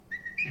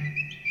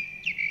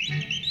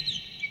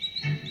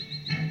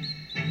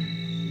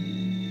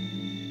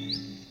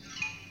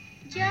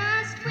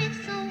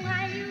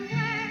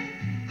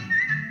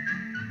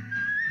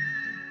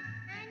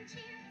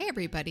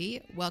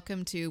everybody.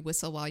 Welcome to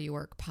Whistle While You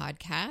Work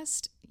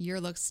podcast.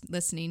 You're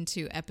listening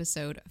to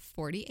episode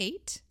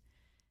 48,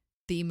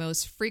 the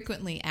most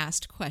frequently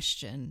asked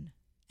question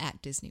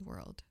at Disney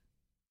World.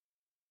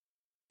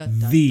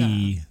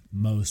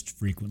 Most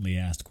frequently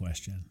asked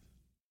question.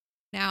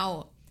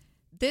 Now,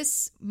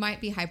 this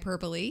might be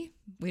hyperbole.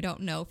 We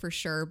don't know for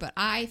sure, but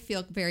I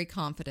feel very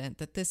confident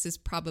that this is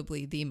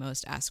probably the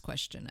most asked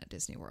question at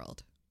Disney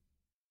World.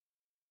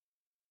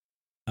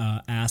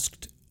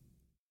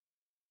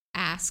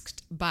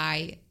 Asked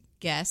by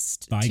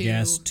guests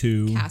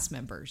to cast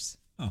members.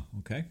 Oh,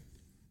 okay.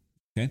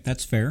 Okay,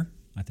 that's fair.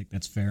 I think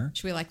that's fair.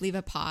 Should we leave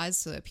a pause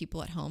so that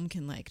people at home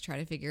can try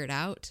to figure it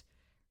out?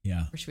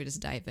 Yeah. Or should we just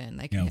dive in?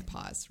 They can hit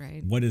pause,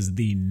 right? What is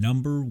the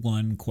number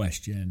one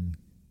question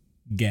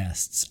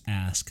guests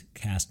ask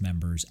cast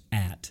members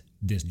at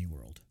Disney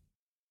World?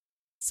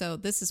 So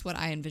this is what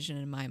I envision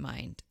in my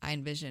mind. I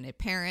envision a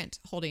parent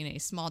holding a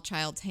small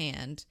child's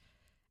hand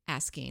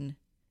asking,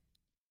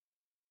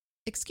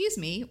 "Excuse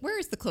me, where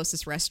is the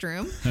closest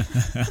restroom?"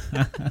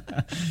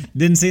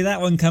 Didn't see that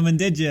one coming,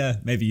 did you?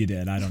 Maybe you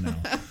did. I don't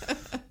know.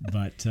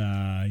 But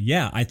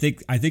I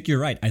think you're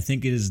right. I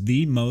think it is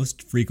the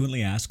most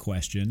frequently asked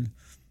question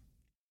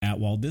at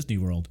Walt Disney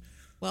World.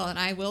 Well, and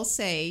I will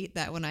say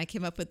that when I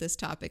came up with this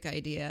topic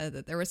idea,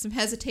 that there was some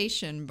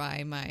hesitation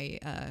by my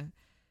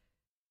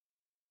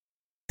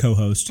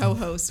co-host.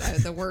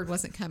 The word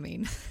wasn't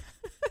coming.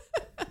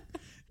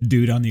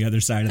 Dude on the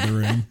other side of the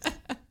room.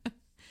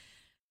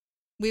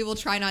 We will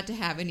try not to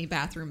have any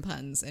bathroom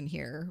puns in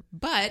here,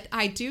 but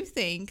I do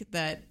think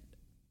that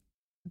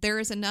there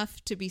is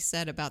enough to be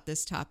said about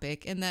this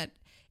topic, and that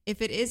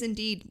if it is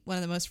indeed one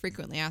of the most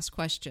frequently asked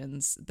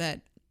questions,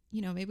 that,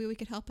 maybe we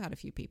could help out a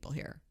few people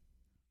here.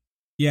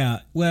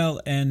 Yeah, well,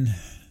 and,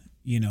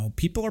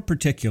 people are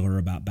particular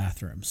about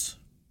bathrooms,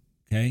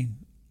 okay?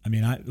 I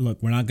mean,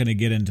 look, we're not going to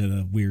get into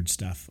the weird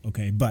stuff,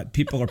 okay? But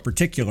people are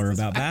particular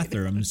about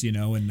bathrooms, and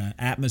the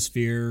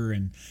atmosphere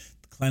and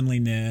the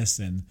cleanliness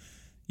and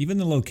even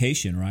the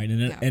location, right?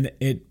 And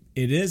it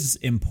is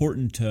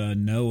important to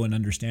know and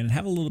understand and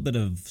have a little bit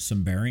of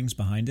some bearings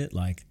behind it,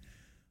 like,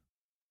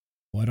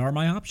 what are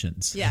my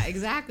options? Yeah,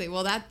 exactly.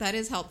 Well, that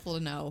is helpful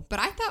to know. But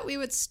I thought we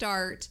would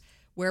start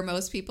where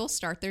most people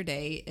start their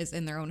day, is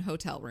in their own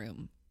hotel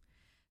room.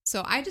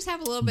 So I just have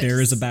a little bit.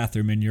 There is a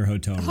bathroom in your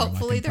hotel room.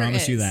 Hopefully I can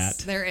promise you that.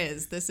 There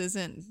is. This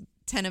isn't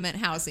tenement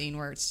housing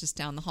where it's just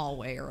down the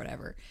hallway or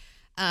whatever.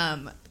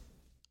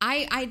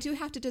 I do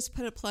have to just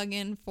put a plug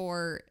in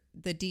for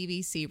the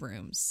DVC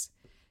rooms.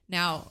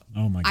 Now,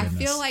 oh my goodness. I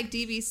feel like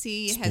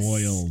DVC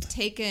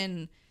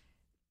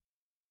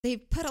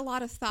they've put a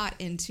lot of thought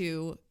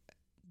into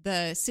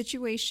the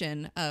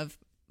situation of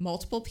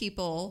multiple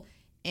people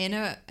in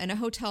a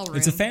hotel room.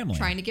 It's a family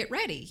trying to get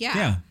ready.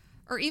 Yeah.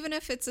 Or even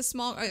if it's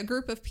a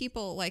group of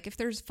people, if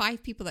there's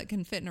 5 people that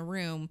can fit in a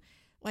room,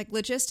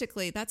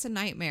 logistically, that's a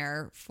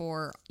nightmare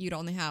for you to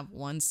only have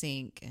one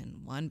sink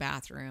and one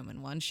bathroom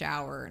and one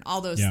shower and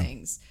all those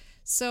things.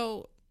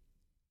 So,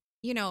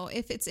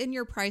 if it's in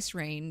your price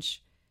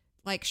range,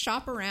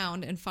 shop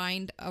around and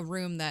find a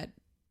room that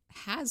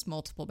has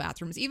multiple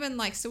bathrooms. Even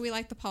so we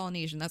like the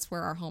Polynesian. That's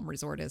where our home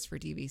resort is for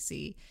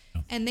DVC.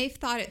 Oh. And they've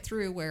thought it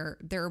through where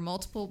there are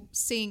multiple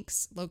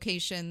sinks,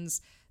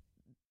 locations,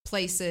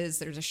 places,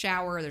 there's a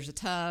shower, there's a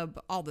tub,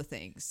 all the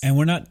things. And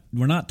we're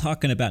not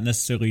talking about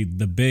necessarily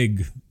the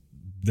big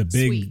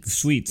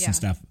suites and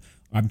stuff.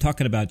 I'm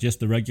talking about just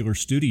the regular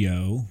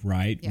studio,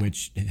 right? Yeah.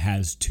 Which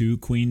has 2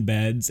 queen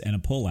beds and a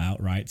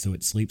pull-out, right? So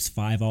it sleeps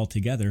 5 all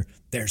together.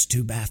 There's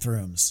 2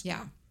 bathrooms.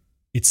 Yeah.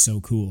 It's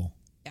so cool.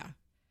 Yeah.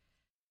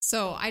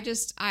 So I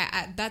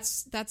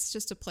that's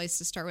just a place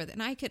to start with.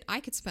 And I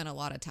could spend a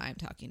lot of time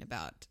talking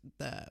about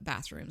the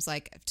bathrooms.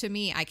 To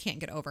me, I can't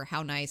get over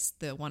how nice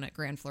the one at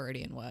Grand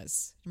Floridian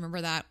was.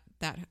 Remember that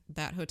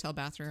hotel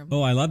bathroom?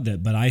 Oh, I loved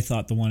it, but I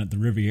thought the one at the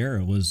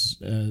Riviera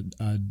was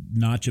a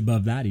notch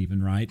above that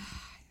even, right?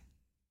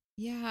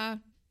 Yeah,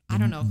 I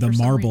don't know.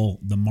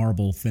 The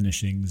marble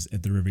finishings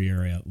at the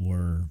Riviera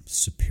were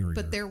superior.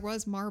 But there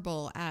was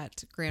marble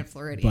at Grand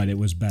Floridian. But it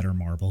was better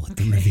marble at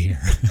the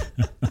Riviera.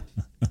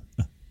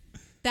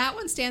 That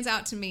one stands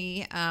out to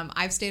me.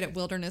 I've stayed at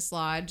Wilderness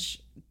Lodge.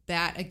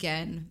 That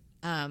again,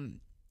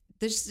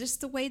 there's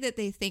just the way that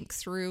they think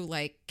through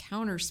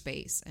counter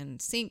space and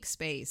sink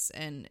space,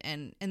 and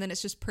then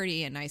it's just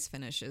pretty and nice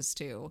finishes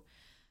too.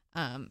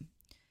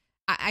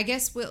 I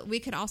guess we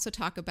could also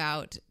talk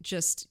about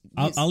just.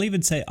 I'll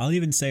even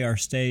say our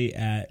stay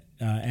at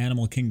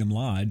Animal Kingdom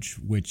Lodge,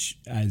 which,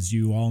 as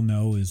you all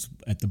know, is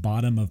at the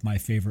bottom of my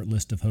favorite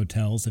list of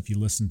hotels. If you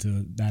listened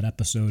to that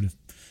episode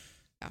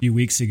a few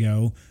weeks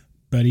ago,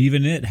 but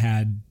even it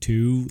had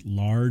 2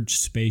 large,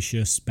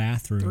 spacious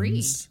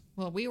bathrooms. 3.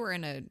 Well, we were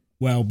in a.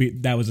 Well,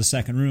 that was a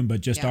second room,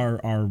 but just our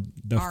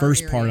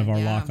first area, part of our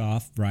lock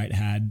off, right,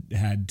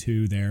 had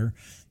 2 there.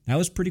 That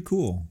was pretty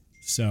cool.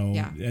 So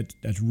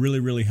that's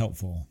really, really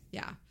helpful.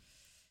 Yeah.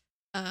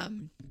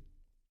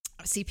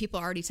 See, people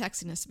are already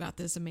texting us about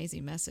this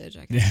amazing message.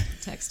 I got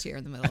a text here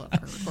in the middle of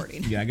our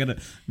recording. Yeah, I got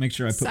to make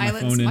sure I put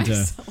Silence my phone my into,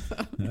 cell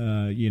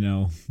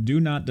phone. do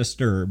not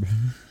disturb.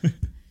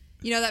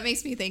 That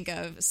makes me think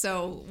of,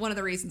 so one of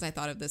the reasons I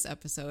thought of this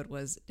episode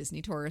was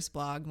Disney Tourist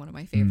Blog, one of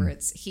my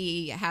favorites.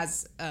 He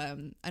has,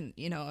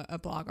 a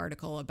blog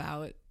article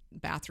about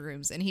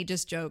bathrooms, and he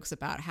just jokes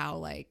about how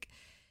like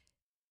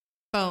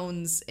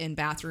phones in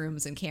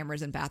bathrooms and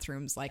cameras in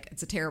bathrooms, like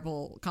it's a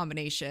terrible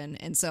combination.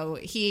 And so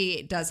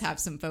he does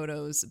have some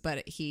photos,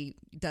 but he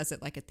does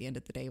it like at the end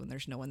of the day when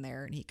there's no one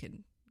there, and he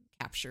can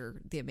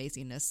capture the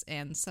amazingness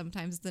and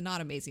sometimes the not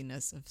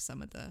amazingness of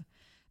some of the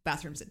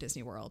bathrooms at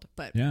Disney World.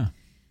 But yeah.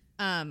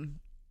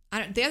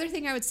 The other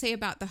thing I would say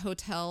about the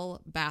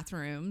hotel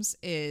bathrooms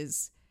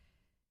is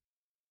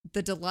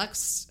the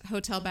deluxe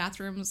hotel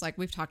bathrooms. Like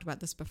we've talked about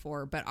this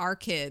before, but our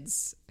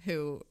kids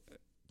who,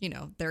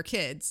 they're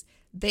kids,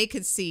 they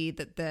could see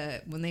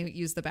that when they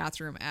use the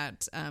bathroom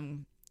at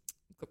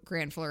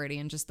Grand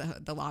Floridian, just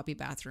the lobby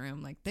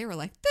bathroom, like they were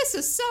like, this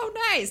is so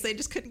nice. They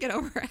just couldn't get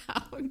over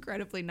how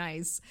incredibly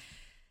nice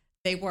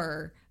they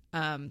were.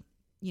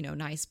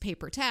 Nice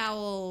paper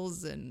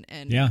towels and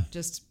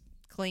just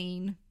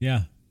clean.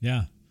 Yeah.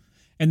 Yeah.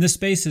 And the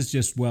space is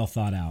just well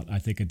thought out. I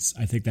think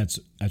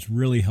that's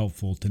really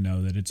helpful to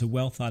know that it's a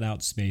well thought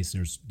out space.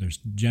 There's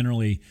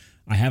generally,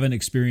 I haven't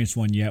experienced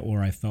one yet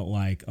where I felt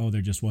like,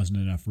 there just wasn't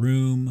enough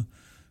room.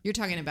 You're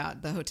talking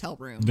about the hotel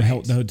room, the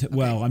right? hotel. Okay.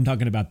 Well, I'm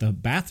talking about the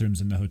bathrooms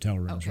in the hotel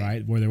rooms, okay.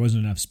 Right? Where there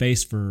wasn't enough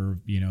space for,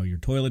 your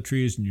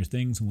toiletries and your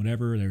things and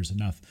whatever. There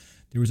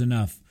was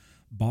enough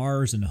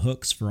bars and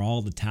hooks for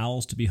all the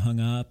towels to be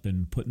hung up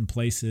and put in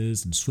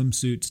places and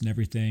swimsuits and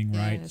everything,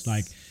 right?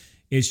 Yes.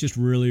 It's just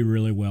really,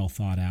 really well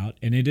thought out.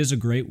 And it is a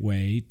great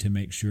way to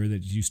make sure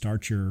that you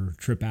start your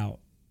trip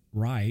out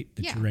right,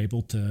 that you're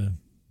able to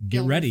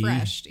get ready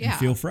and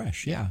feel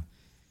fresh. Yeah.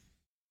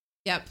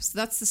 Yep. So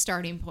that's the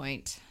starting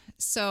point.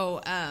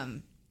 So,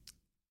 I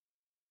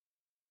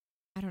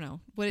don't know.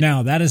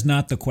 Now, that is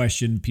not the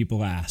question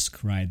people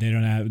ask, right? They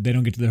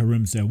don't get to the room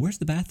and say, where's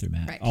the bathroom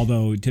at? Right.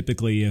 Although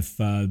typically if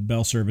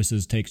Bell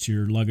Services takes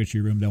your luggage to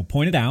your room, they'll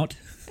point it out.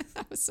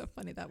 That was so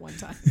funny that one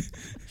time.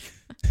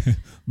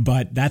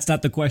 But that's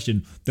not the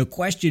question. The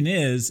question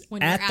is,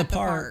 when at you're the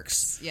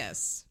parks,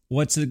 yes.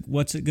 What's it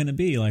going to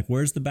be? Like,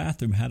 where's the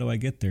bathroom? How do I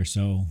get there?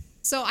 So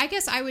I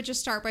guess I would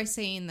just start by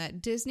saying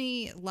that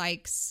Disney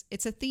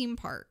it's a theme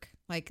park.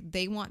 Like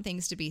they want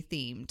things to be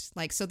themed.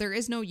 Like, so there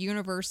is no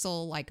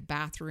universal like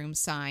bathroom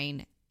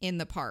sign in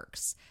the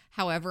parks.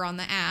 However, on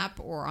the app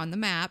or on the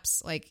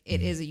maps, like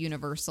it is a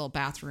universal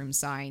bathroom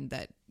sign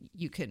that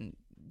you can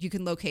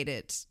locate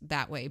it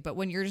that way. But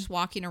when you're just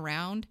walking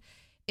around,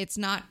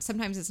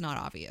 sometimes it's not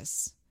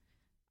obvious.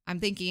 I'm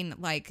thinking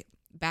like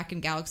back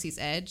in Galaxy's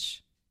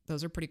Edge,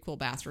 those are pretty cool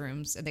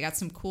bathrooms, and they got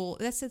some cool,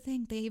 that's the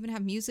thing. They even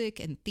have music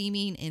and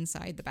theming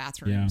inside the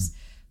bathrooms.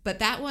 Yeah. But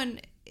that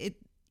one,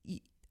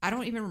 I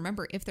don't even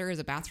remember if there is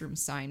a bathroom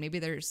sign. Maybe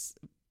there's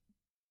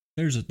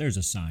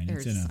a sign.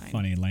 It's in a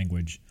funny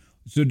language.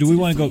 So do we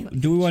want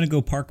to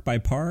go park by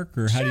park,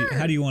 or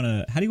how do you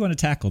want to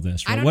tackle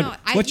this? Right? I don't know.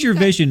 What's your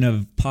vision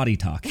of potty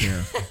talk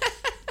here?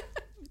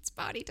 It's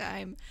potty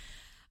time.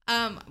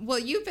 Well,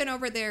 you've been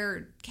over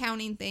there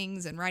counting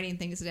things and writing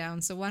things down.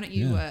 So why don't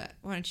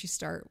you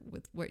start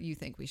with what you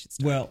think we should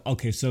start? Well,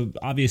 okay. So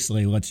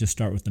obviously, let's just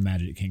start with the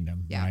Magic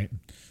Kingdom, right?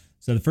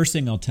 So the first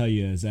thing I'll tell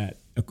you is that,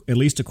 at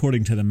least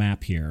according to the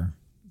map here,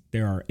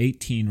 there are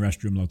 18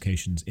 restroom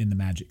locations in the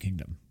Magic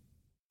Kingdom.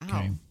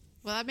 Okay. Oh,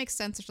 well, that makes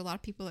sense. There's a lot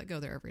of people that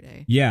go there every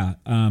day. Yeah.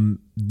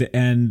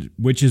 And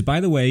which is, by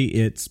the way,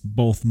 it's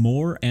both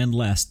more and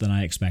less than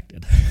I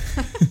expected.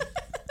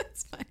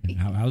 That's funny.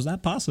 How's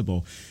that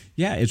possible?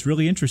 Yeah, it's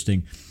really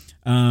interesting.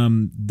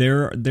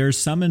 There's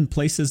some in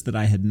places that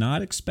I had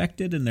not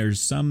expected, and there's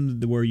some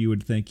where you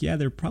would think,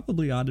 there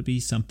probably ought to be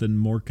something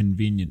more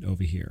convenient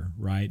over here,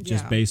 right?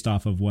 Just based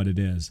off of what it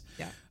is.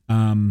 Yeah.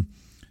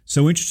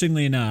 So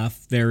interestingly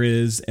enough, there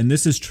is, and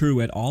this is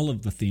true at all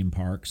of the theme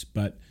parks,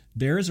 but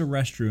there is a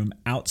restroom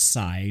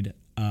outside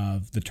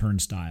of the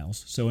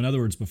turnstiles. So in other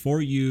words,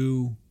 before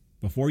you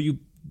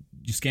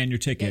scan your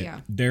ticket,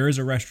 there is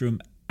a restroom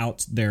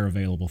out there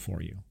available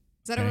for you.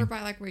 Is that over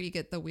by like where you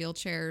get the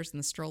wheelchairs and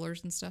the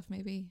strollers and stuff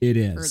maybe? It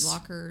is. Or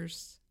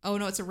lockers? Oh,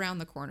 no, it's around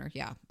the corner.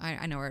 Yeah,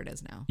 I know where it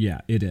is now.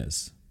 Yeah, it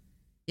is.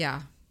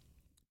 Yeah,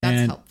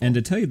 that's helpful. And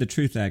to tell you the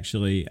truth,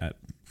 actually,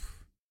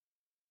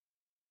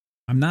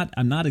 I'm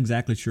not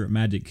exactly sure at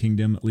Magic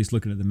Kingdom, at least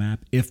looking at the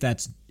map, if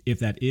that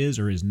is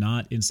or is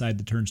not inside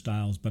the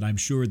turnstiles, but I'm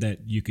sure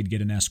that you could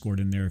get an escort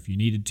in there if you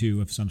needed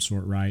to of some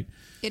sort, right?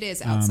 It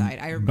is outside.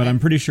 But I'm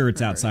pretty sure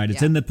it's outside.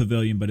 It's in the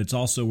pavilion, but it's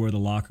also where the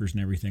lockers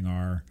and everything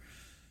are.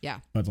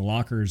 Yeah. But the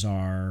lockers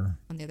are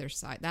on the other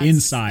side.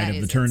 Inside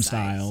of the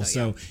turnstiles.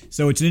 So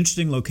it's an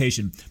interesting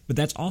location. But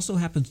that also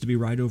happens to be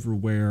right over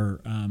where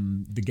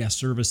the guest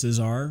services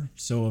are.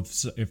 So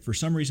if for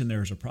some reason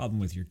there's a problem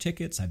with your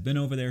tickets, I've been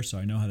over there, so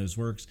I know how this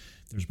works.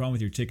 If there's a problem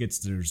with your tickets,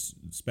 there's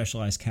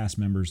specialized cast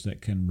members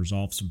that can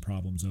resolve some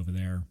problems over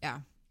there. Yeah.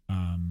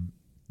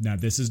 Now,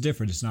 this is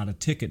different. It's not a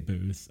ticket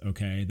booth,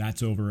 okay?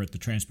 That's over at the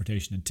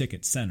Transportation and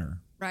Ticket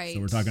Center. Right.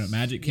 So we're talking about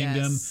Magic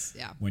Kingdom. Yes.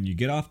 Yeah. When you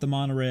get off the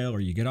monorail or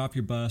you get off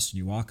your bus and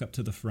you walk up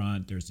to the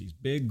front, there's these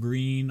big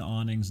green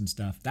awnings and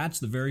stuff. That's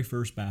the very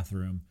first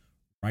bathroom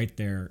right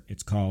there.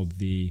 It's called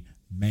the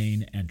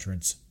main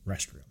entrance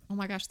restroom. Oh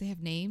my gosh, they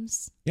have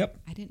names? Yep.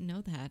 I didn't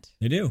know that.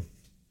 They do.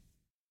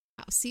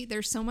 Wow, see,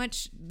 there's so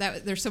much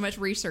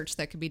research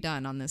that could be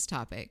done on this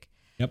topic.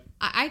 Yep.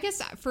 I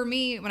guess for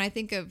me, when I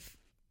think of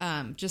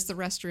just the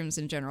restrooms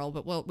in general,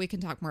 but we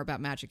can talk more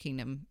about Magic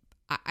Kingdom.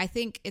 I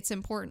think it's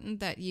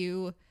important that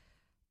you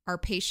are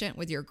patient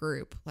with your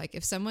group. Like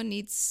if someone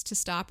needs to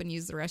stop and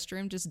use the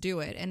restroom, just do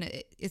it. And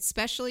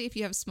especially if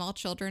you have small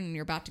children and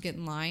you're about to get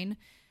in line,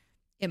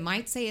 it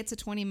might say it's a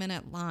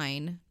 20-minute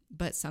line,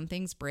 but some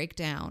things break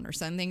down or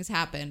some things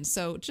happen.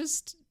 So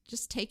just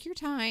take your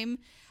time.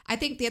 I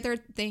think the other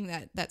thing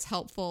that's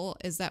helpful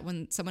is that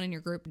when someone in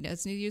your group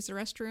does need to use the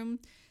restroom,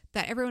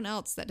 that everyone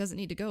else that doesn't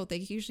need to go, they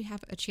usually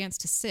have a chance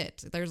to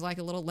sit. There's like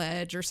a little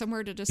ledge or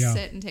somewhere to just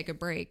sit and take a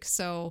break.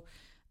 So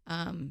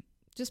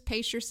just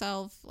pace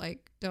yourself.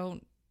 Like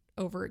don't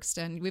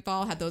overextend. We've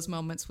all had those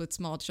moments with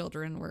small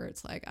children where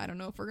it's like, I don't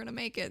know if we're going to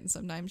make it. And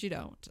sometimes you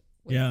don't.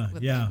 With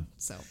them.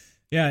 So.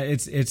 Yeah,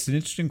 it's an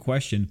interesting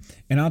question.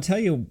 And I'll tell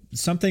you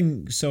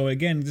something. So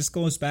again, this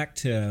goes back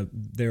to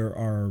there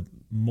are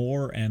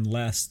more and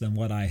less than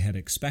what I had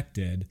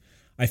expected.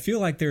 I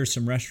feel like there are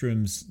some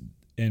restrooms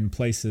in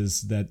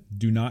places that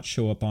do not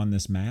show up on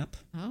this map.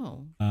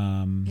 Oh.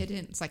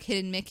 Hidden. It's like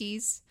hidden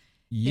Mickeys.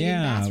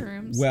 Yeah. Hidden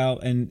bathrooms. Well,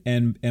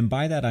 and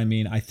by that I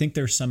mean I think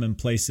there's some in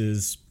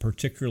places,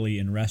 particularly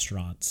in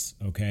restaurants,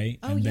 okay?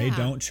 Oh, and they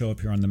don't show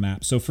up here on the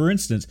map. So for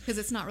instance, because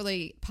it's not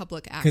really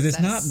public access. Because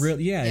it's not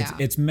really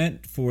it's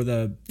meant for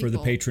the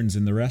patrons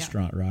in the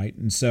restaurant, right?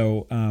 And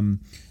so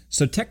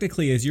so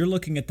technically as you're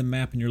looking at the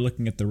map and you're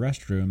looking at the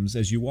restrooms,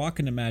 as you walk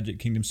into Magic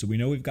Kingdom, so we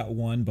know we've got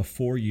one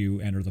before you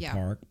enter the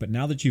park, but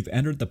now that you've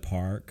entered the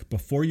park,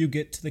 before you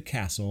get to the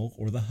castle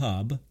or the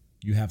hub,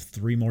 you have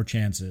 3 more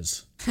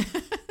chances.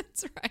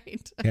 That's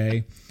right.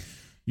 Okay.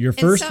 Your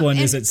first one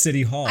is at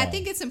City Hall. I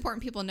think it's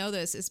important people know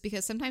this is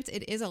because sometimes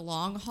it is a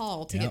long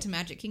haul to get to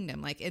Magic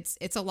Kingdom. Like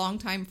it's a long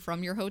time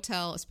from your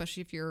hotel,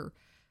 especially if you're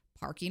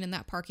parking in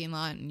that parking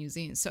lot and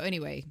using. So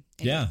anyway,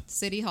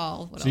 City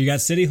Hall. So you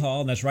got City Hall,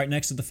 and that's right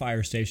next to the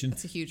fire station.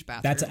 That's a huge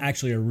bathroom. That's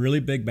actually a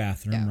really big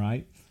bathroom,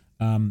 right?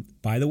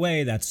 By the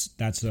way, that's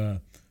a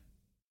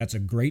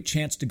great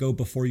chance to go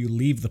before you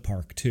leave the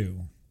park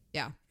too.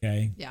 Yeah.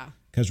 Okay. Yeah.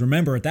 Because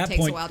remember, at that Takes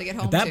point, a while to get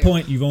home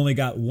point, you've only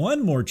got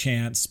one more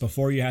chance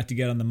before you have to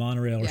get on the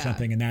monorail or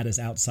something, and that is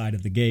outside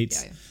of the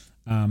gates.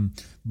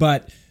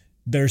 But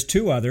there's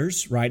 2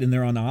 others, right? And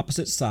they're on the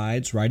opposite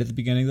sides, right at the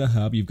beginning of the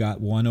hub. You've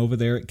got one over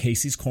there at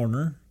Casey's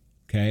Corner,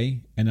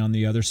 okay? And on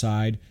the other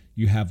side,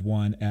 you have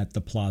one at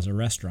the Plaza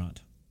Restaurant.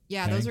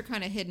 Yeah, those are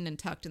kind of hidden and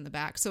tucked in the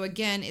back. So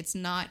again, it's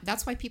not.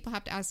 That's why people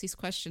have to ask these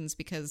questions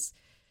because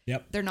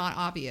they're not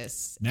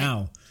obvious.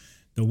 Now,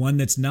 the one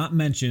that's not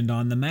mentioned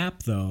on the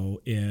map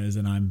though is,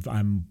 and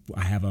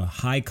I have a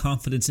high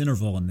confidence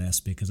interval in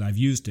this because I've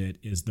used it,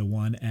 is the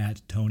one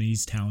at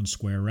Tony's Town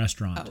Square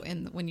Restaurant. Oh,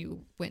 and when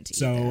you went to eat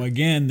there. So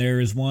again,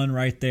 there is one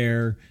right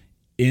there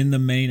in the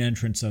main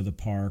entrance of the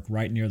park,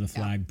 right near the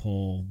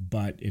flagpole,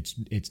 but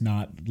it's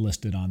not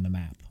listed on the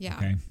map. Yeah.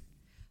 Okay.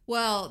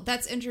 Well,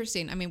 that's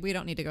interesting. I mean, we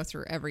don't need to go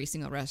through every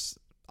single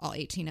all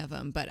 18 of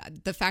them,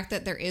 but the fact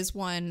that there is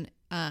one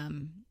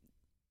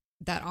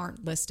that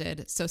aren't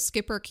listed. So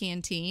Skipper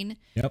Canteen.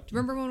 Yep. Do you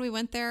remember when we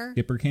went there?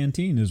 Skipper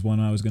Canteen is one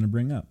I was going to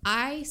bring up.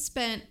 I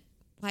spent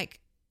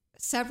like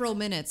several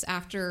minutes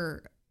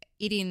after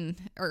eating,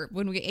 or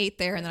when we ate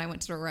there, and then I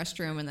went to a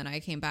restroom, and then I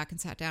came back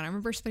and sat down. I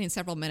remember spending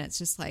several minutes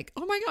just like,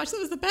 oh my gosh, that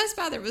was the best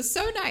bathroom. It was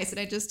so nice. And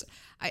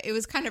it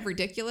was kind of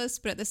ridiculous,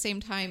 but at the same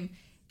time,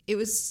 it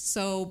was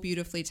so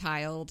beautifully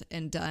tiled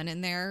and done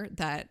in there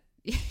that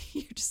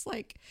you're just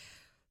like,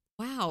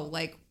 wow,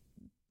 like,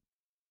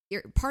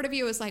 part of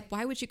you is like,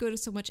 why would you go to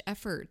so much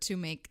effort to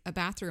make a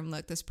bathroom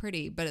look this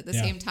pretty? But at the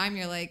same time,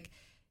 you're like,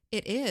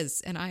 it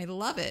is, and I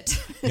love it.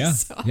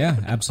 Yeah,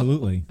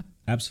 absolutely.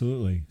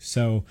 Absolutely.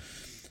 So,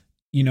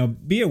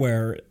 be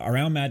aware,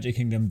 around Magic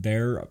Kingdom,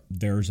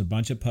 there's a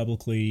bunch of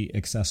publicly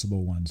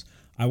accessible ones.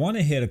 I want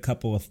to hit a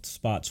couple of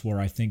spots where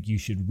I think you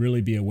should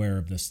really be aware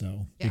of this,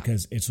 though,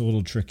 because it's a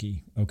little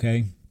tricky,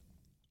 okay?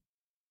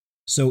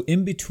 So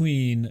in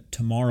between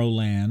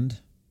Tomorrowland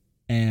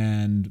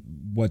and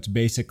what's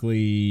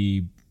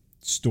basically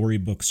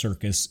Storybook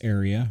Circus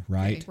area,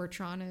 right? Okay, where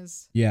Tron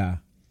is. Yeah.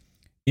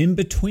 In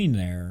between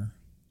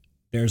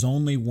there's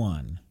only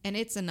one. And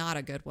it's not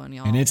a good one,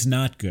 y'all. And it's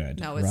not good.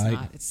 No, it's right?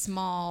 not. It's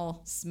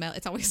small,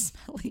 it's always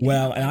smelly.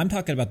 Well, and I'm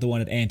talking about the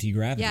one at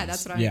Anti-Gravity. Yeah,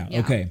 that's what Yeah,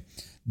 okay.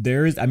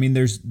 There's 2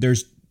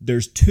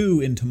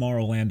 in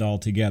Tomorrowland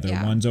altogether.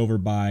 Yeah. One's over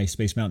by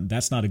Space Mountain.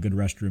 That's not a good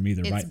restroom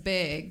either, right? It's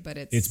big, but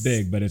it's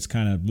big, but it's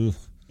kind of,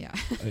 yeah.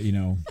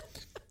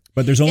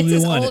 But there's only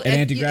one at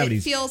Anti-Gravity.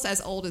 It feels as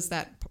old as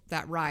that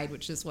ride,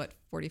 which is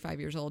 45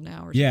 years old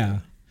now or something. Yeah.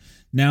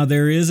 Now,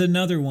 there is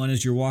another one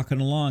as you're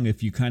walking along.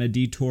 If you kind of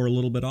detour a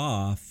little bit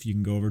off, you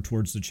can go over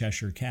towards the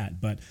Cheshire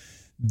Cat. But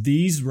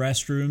these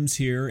restrooms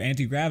here,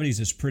 Anti-Gravity's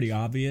is pretty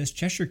obvious.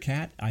 Cheshire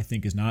Cat, I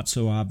think, is not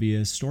so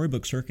obvious.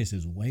 Storybook Circus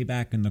is way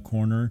back in the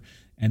corner.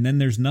 And then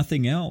there's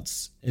nothing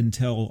else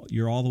until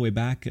you're all the way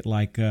back at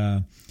like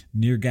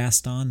near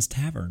Gaston's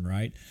Tavern,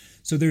 right?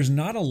 So there's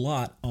not a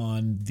lot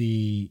on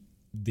the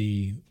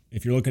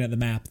if you're looking at the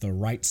map, the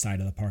right side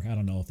of the park. I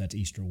don't know if that's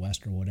east or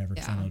west or whatever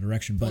kind of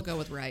direction, but we'll go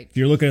with right. If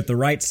you're looking at the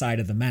right side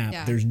of the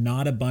map, there's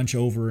not a bunch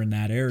over in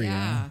that area.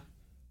 Yeah.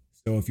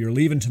 So if you're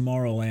leaving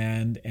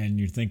Tomorrowland and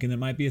you're thinking it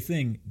might be a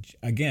thing,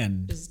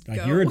 again, just like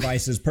go. Your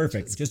advice is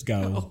perfect. just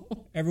go.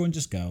 Everyone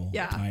just go.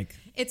 Yeah. Like,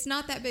 it's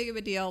not that big of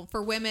a deal.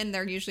 For women,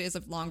 there usually is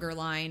a longer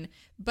line.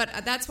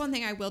 But that's one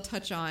thing I will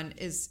touch on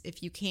is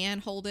if you can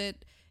hold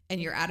it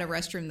and you're at a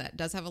restroom that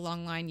does have a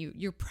long line,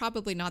 you're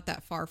probably not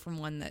that far from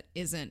one that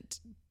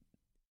isn't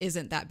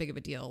that big of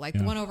a deal. Like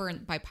the one over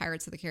by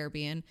Pirates of the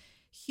Caribbean,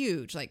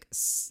 huge, like,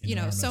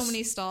 enormous. So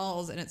many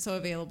stalls and it's so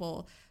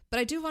available. But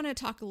I do want to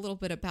talk a little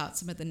bit about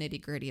some of the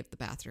nitty gritty of the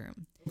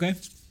bathroom. Okay.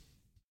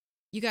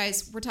 You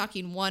guys, we're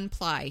talking one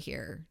ply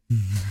here.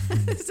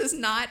 This is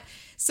not,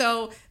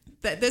 so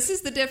this is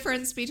the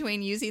difference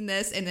between using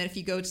this and then if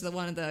you go to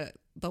one of the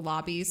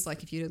lobbies,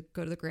 like if you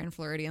go to the Grand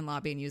Floridian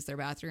lobby and use their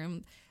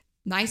bathroom,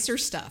 nicer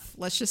stuff.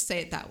 Let's just say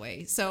it that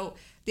way. So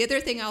the other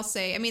thing I'll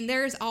say, I mean,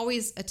 there's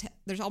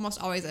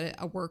almost always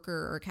a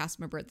worker or a cast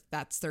member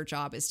that's their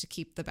job is to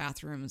keep the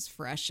bathrooms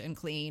fresh and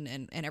clean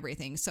and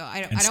everything. So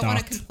I don't want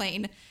to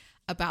complain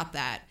about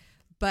that,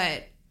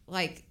 but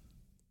like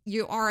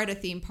you are at a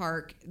theme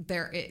park,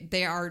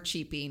 they are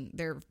cheaping.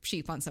 They're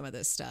cheap on some of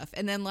this stuff.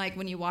 And then like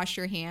when you wash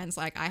your hands,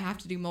 like I have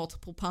to do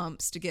multiple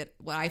pumps to get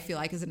what I feel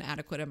like is an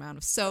adequate amount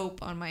of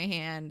soap on my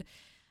hand.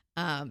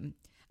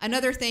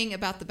 Another thing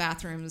about the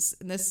bathrooms,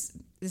 and this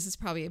is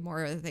probably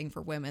more of a thing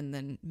for women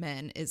than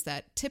men, is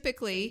that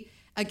typically,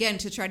 again,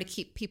 to try to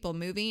keep people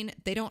moving,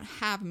 they don't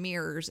have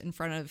mirrors in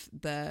front of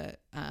the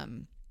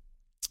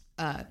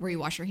where you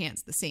wash your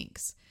hands, the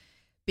sinks.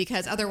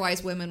 Because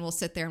otherwise women will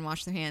sit there and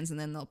wash their hands and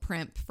then they'll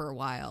primp for a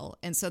while.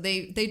 And so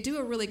they do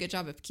a really good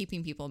job of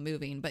keeping people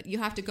moving. But you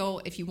have to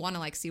go, if you want to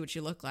like see what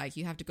you look like,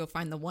 you have to go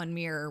find the one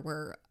mirror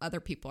where other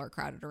people are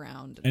crowded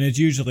around. And it's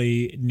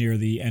usually near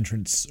the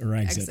entrance or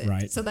exit.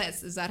 Right? So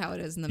is that how it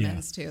is in the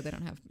men's too? They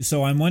don't have.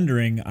 So I'm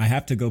wondering, I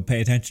have to go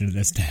pay attention to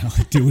this now.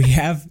 Do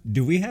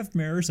we have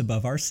mirrors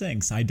above our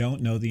sinks? I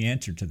don't know the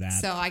answer to that.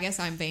 So I guess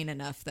I'm vain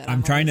enough that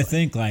I'm trying to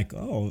think like,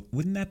 oh,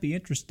 wouldn't that be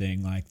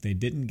interesting? Like they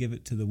didn't give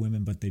it to the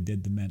women, but they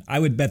did the men. I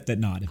would bet that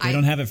not. If they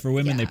don't have it for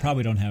women, they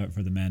probably don't have it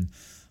for the men.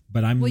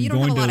 But I'm you don't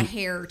going have a to, lot of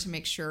hair to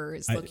make sure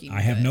it's looking.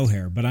 I have no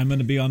hair, but I'm going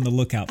to be on the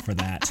lookout for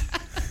that.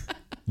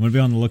 I'm going to be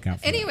on the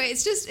lookout for anyway,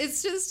 that.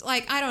 It's just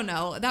like, I don't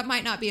know. That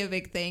might not be a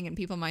big thing and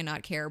people might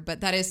not care,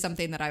 but that is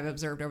something that I've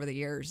observed over the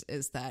years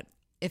is that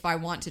if I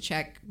want to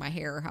check my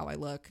hair or how I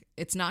look,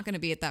 it's not going to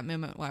be at that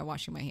moment while I'm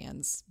washing my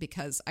hands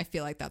because I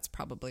feel like that's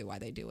probably why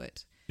they do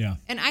it. Yeah.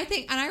 And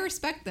I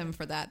respect them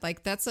for that.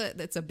 Like that's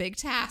a big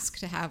task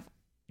to have,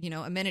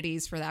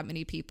 amenities for that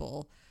many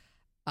people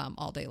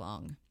all day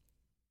long.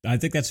 I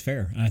think that's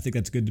fair. And I think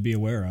that's good to be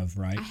aware of,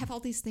 right? I have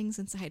all these things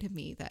inside of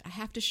me that I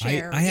have to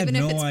share. I had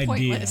even no if it's idea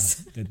pointless.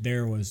 that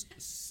there was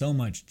so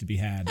much to be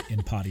had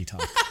in potty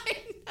talk. I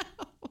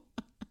know.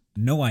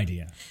 No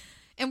idea.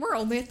 And we're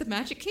only at the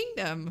Magic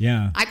Kingdom.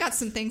 Yeah. I got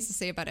some things to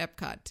say about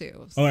Epcot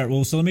too. So. All right.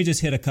 Well, so let me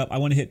just hit a couple. I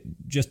want to hit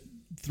just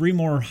 3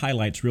 more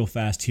highlights real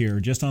fast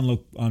here, just on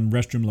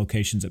restroom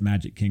locations at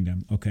Magic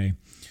Kingdom. Okay.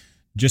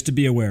 Just to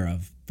be aware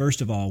of.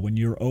 First of all, when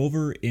you're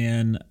over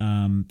in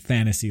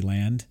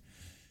Fantasyland,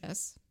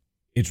 yes,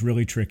 it's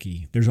really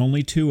tricky. There's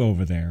only 2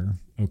 over there.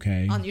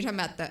 Okay. You're talking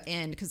about the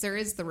end because there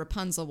is the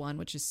Rapunzel one,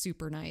 which is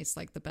super nice,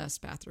 like the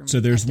best bathroom. So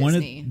there's at one.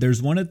 Disney.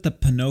 There's one at the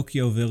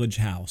Pinocchio Village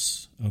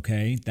House.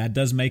 Okay, that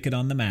does make it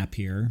on the map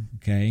here.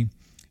 Okay,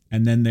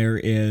 and then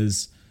there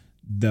is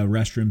the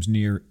restrooms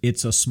near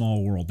It's a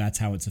Small World. That's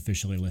how it's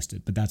officially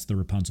listed, but that's the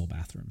Rapunzel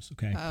bathrooms.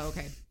 Okay. Oh,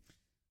 okay.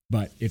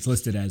 But it's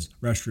listed as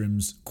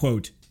restrooms,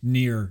 quote,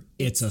 near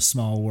It's a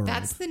Small World.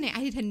 That's the name.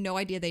 I had no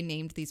idea they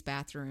named these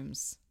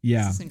bathrooms.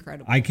 Yeah. This is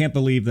incredible. I can't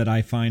believe that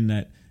I find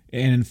that.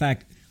 And in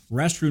fact,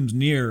 restrooms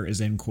near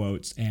is in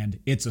quotes and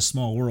It's a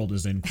Small World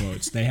is in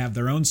quotes. They have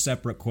their own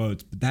separate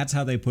quotes, but that's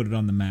how they put it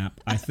on the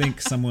map. I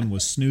think someone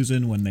was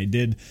snoozing when they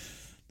did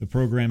the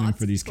programming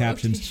for these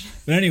captions.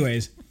 But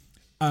anyways,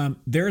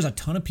 there's a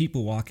ton of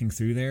people walking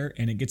through there,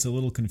 and it gets a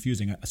little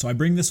confusing. So I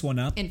bring this one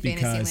up in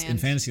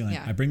Fantasyland.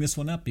 Yeah. I bring this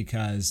one up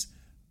because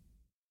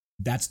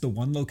that's the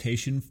one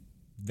location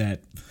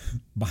that,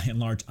 by and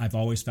large, I've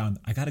always found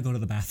I got to go to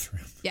the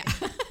bathroom. Yeah.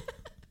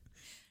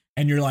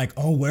 And you're like,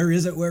 oh, where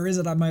is it? Where is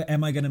it?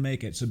 Am I going to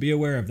make it? So be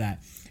aware of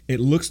that. It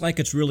looks like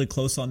it's really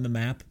close on the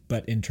map,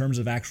 but in terms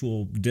of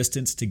actual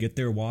distance to get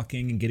there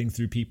walking and getting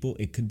through people,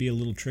 it could be a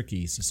little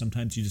tricky. So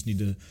sometimes you just need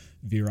to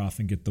veer off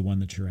and get the one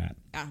that you're at.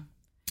 Yeah.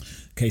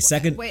 Okay,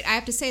 second. Wait, I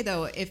have to say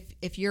though,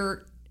 if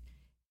you're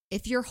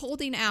if you're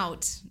holding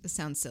out, this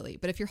sounds silly,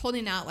 but if you're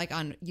holding out like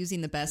on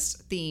using the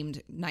best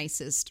themed,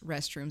 nicest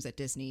restrooms at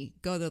Disney,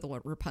 go to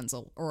the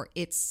Rapunzel or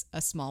It's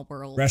a Small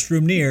World.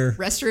 Restroom near.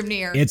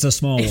 It's a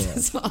Small World. It's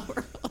a Small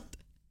World.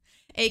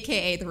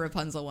 AKA the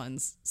Rapunzel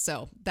ones.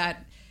 So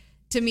that,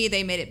 to me,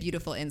 they made it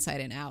beautiful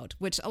inside and out,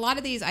 which a lot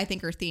of these I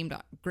think are themed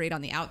great on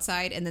the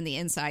outside. And then the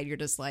inside, you're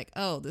just like,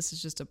 oh, this is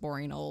just a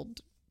boring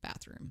old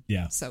bathroom.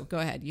 Yeah. So go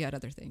ahead. You had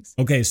other things.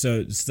 Okay.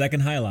 So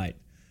second highlight.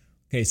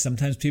 Okay,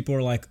 sometimes people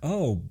are like,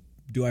 oh,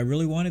 do I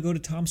really want to go to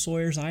Tom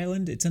Sawyer's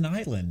Island? It's an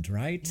island,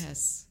 right?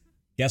 Yes.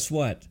 Guess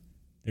what?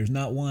 There's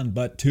not one,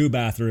 but 2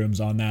 bathrooms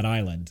on that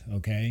island,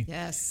 okay?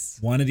 Yes.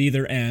 One at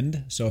either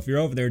end. So if you're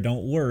over there,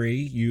 don't worry,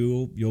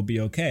 you'll be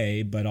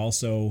okay. But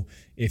also,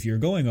 if you're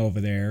going over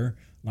there,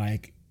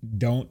 like,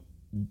 don't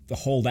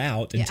hold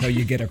out until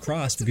you get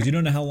across because you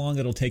don't know how long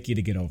it'll take you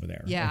to get over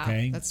there. Yeah,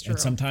 okay? That's true. And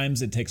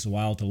sometimes it takes a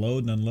while to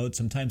load and unload.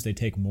 Sometimes they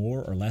take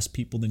more or less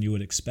people than you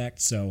would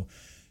expect. So,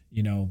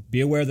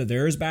 be aware that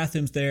there is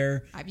bathrooms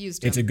there. I've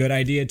used them. It's a good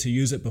idea to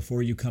use it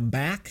before you come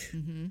back.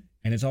 Mm-hmm.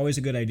 And it's always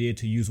a good idea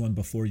to use one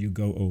before you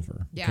go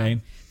over. Yeah.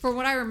 Okay? For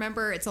what I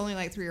remember, it's only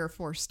like 3 or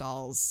 4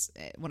 stalls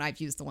when I've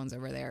used the ones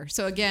over there.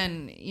 So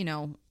again,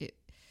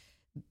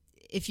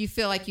 if you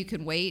feel like you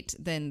can wait,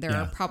 then there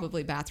are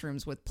probably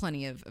bathrooms with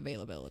plenty of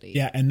availability.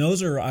 Yeah, and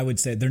those are, I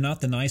would say, they're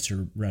not the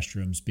nicer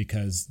restrooms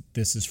because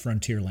this is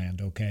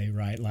Frontierland, okay,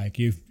 right? Like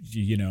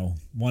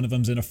one of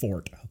them's in a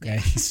fort, okay? Yeah,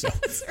 so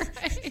that's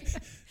right.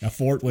 A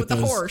fort with a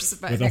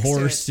horse, with a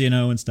horse,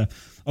 and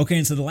stuff. Okay,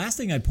 and so the last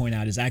thing I'd point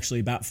out is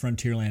actually about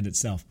Frontierland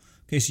itself.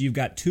 Okay, so you've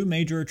got 2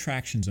 major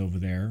attractions over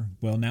there.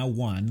 Well, now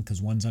one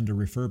because one's under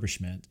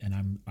refurbishment,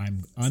 and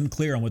I'm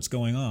unclear on what's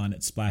going on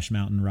at Splash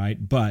Mountain, right?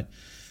 But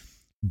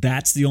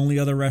that's the only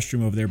other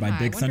restroom over there by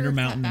Big Thunder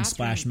Mountain and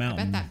Splash Mountain.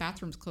 I bet that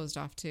bathroom's closed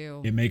off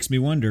too. It makes me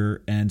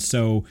wonder. And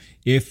so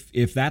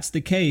if that's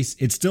the case,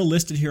 it's still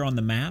listed here on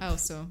the map. Oh,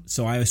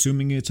 so I'm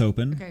assuming it's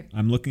open. Okay.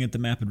 I'm looking at the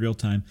map in real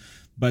time.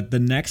 But the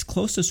next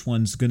closest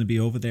one's going to be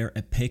over there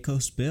at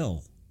Pecos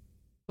Bill.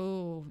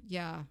 Oh,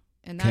 yeah.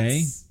 And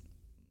that's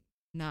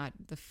not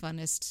the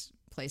funnest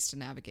place to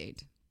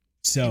navigate.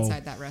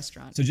 Inside that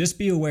restaurant. So just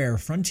be aware,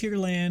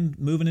 Frontierland,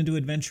 moving into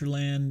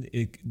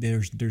Adventureland,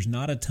 there's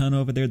not a ton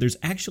over there. There's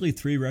actually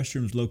 3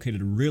 restrooms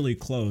located really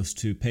close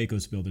to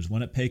Pecos Bill. There's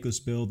one at Pecos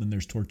Bill, then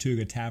there's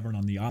Tortuga Tavern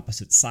on the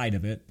opposite side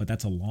of it, but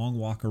that's a long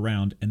walk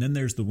around. And then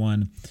there's the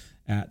one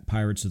at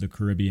Pirates of the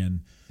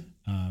Caribbean,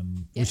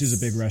 which is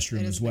a big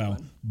restroom as well.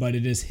 But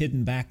it is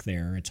hidden back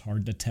there. It's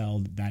hard to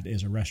tell that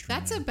is a restroom.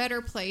 That's a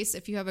better place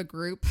if you have a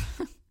group.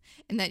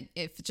 And that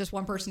if just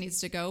one person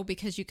needs to go,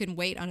 because you can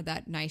wait under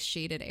that nice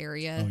shaded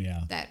area,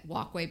 that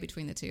walkway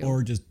between the 2.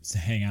 Or just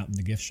hang out in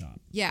the gift shop.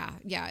 Yeah.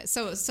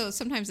 So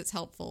sometimes it's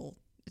helpful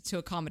to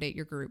accommodate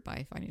your group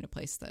by finding a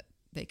place that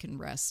they can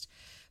rest.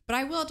 But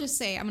I will just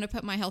say, I'm going to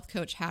put my health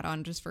coach hat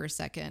on just for a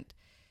second.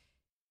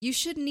 You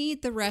should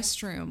need the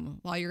restroom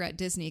while you're at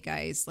Disney,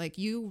 guys. Like,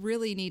 you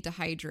really need to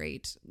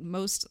hydrate.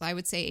 I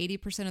would say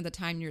 80% of the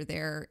time you're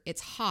there,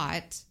 it's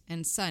hot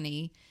and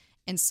sunny.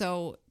 And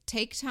so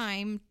take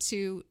time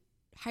to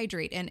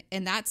hydrate.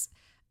 And that's,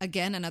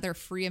 again, another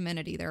free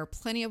amenity. There are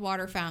plenty of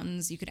water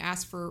fountains. You could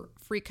ask for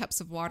free cups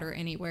of water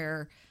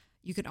anywhere.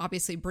 You can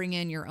obviously bring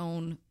in your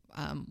own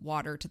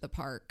water to the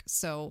park.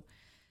 So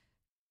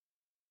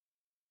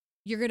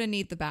you're going to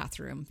need the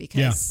bathroom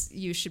because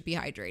you should be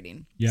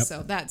hydrating. Yep.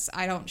 So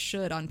I don't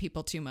should on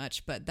people too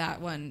much, but that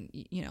one,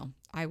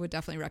 I would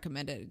definitely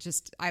recommend it.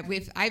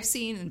 I've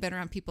seen and been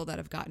around people that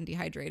have gotten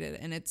dehydrated,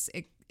 and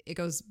it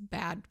goes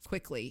bad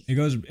quickly.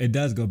 It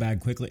does go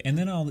bad quickly. And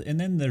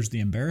then there's the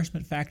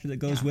embarrassment factor that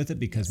goes with it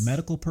because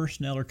medical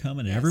personnel are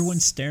coming and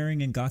everyone's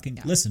staring and gawking.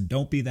 Yeah. Listen,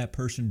 don't be that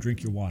person.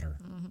 Drink your water.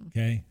 Mm-hmm.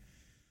 Okay?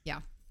 Yeah.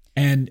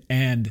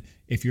 And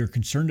if you're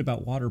concerned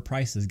about water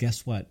prices,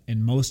 guess what?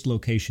 In most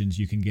locations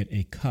you can get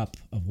a cup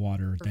of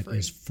water that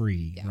is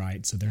free,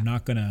 right? So they're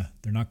not going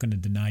to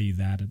deny you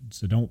that.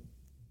 So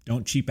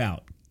don't cheap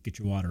out. Get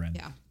your water in.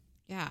 Yeah.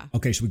 Yeah.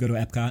 Okay, should we go to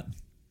Epcot?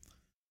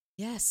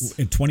 Yes.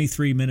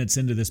 23 minutes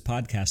into this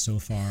podcast so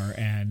far,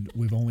 and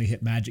we've only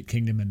hit Magic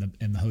Kingdom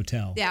in the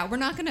hotel. Yeah, we're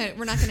not gonna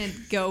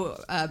go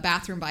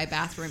bathroom by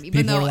bathroom.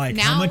 Even people are like,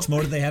 how much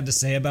more do they have to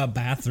say about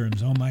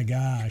bathrooms? Oh my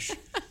gosh.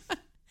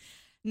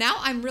 Now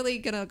I'm really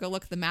gonna go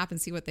look at the map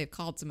and see what they've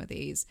called some of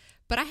these.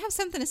 But I have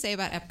something to say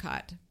about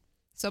Epcot.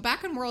 So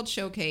back in World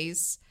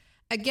Showcase,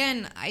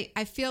 again,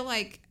 I feel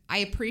like I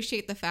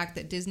appreciate the fact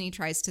that Disney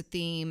tries to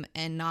theme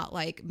and not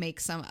like make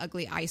some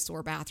ugly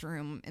eyesore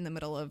bathroom in the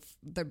middle of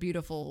the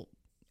beautiful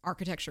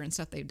architecture and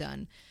stuff they've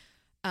done.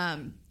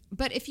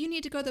 But if you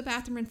need to go to the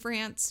bathroom in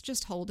France,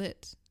 just hold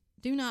it.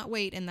 Do not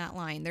wait in that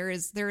line. There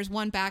is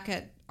one back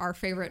at our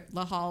favorite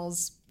La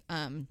Halls,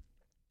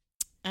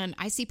 and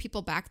I see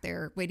people back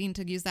there waiting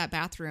to use that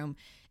bathroom,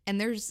 and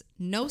there's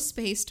no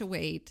space to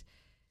wait.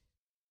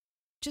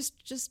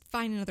 Just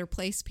find another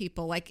place,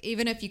 people. Like,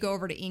 even if you go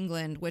over to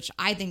England, which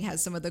I think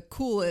has some of the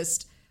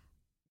coolest,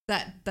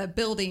 that the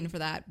building for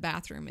that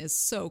bathroom is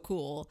so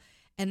cool.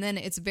 And then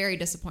it's very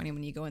disappointing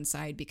when you go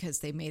inside because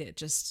they made it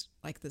just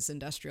like this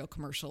industrial,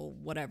 commercial,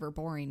 whatever,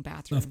 boring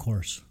bathroom. Of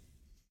course.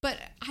 But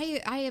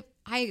I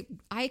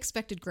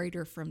expected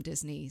greater from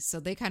Disney, so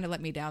they kind of let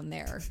me down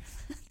there.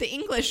 The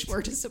English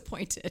were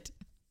disappointed.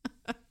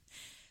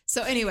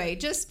 So anyway,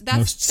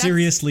 that's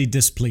seriously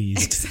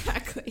displeased.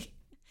 Exactly.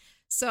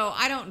 So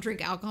I don't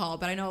drink alcohol,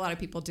 but I know a lot of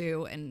people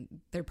do, and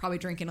they're probably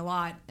drinking a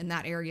lot in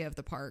that area of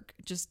the park.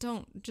 Just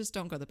don't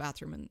go to the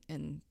bathroom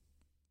in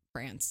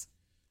France.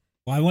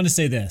 Well, I want to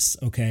say this,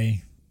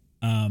 okay?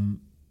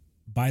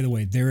 By the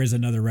way, there is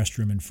another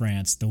restroom in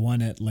France. The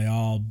one at Les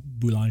Halles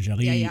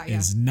Boulangerie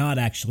is not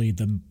actually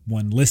the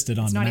one listed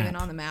on the map. It's not even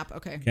on the map.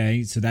 Okay.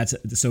 Okay,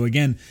 so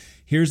again,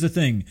 here's the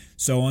thing.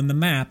 So on the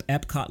map,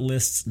 Epcot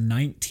lists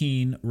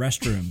 19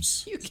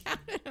 restrooms. You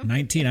counted them.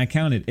 19, I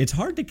counted. It's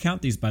hard to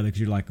count these, by the way, because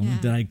you're like,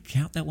 did I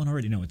count that one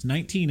already? No, it's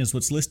 19 is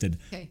what's listed.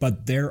 Okay.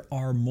 But there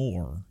are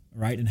more,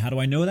 right? And how do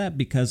I know that?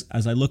 Because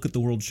as I look at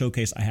the World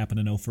Showcase, I happen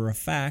to know for a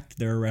fact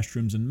there are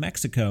restrooms in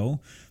Mexico,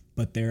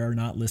 but they are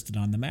not listed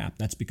on the map.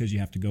 That's because you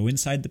have to go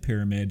inside the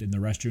pyramid, and the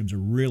restrooms are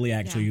really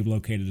actually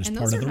located as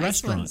part of the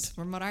restaurant. Ones,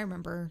 from what I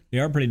remember, they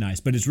are pretty nice,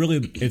 but it's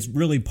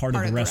really part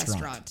of the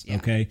restaurant.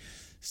 Okay,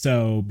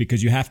 so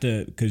because you have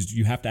to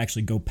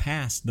actually go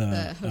past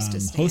the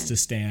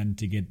hostess stand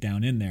to get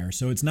down in there.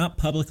 So it's not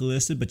publicly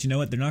listed, but you know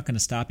what? They're not going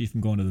to stop you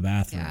from going to the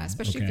bathroom. Yeah,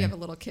 especially if you have a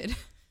little kid.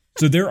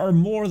 So there are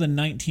more than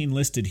 19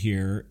 listed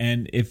here,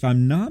 and if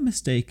I'm not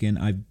mistaken,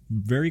 I'm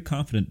very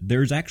confident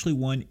there's actually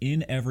one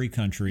in every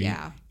country,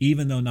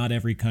 even though not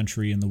every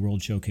country in the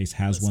World Showcase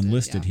has one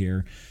listed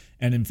here.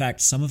 And in fact,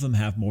 some of them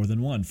have more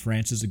than one.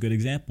 France is a good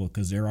example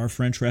because there are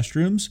French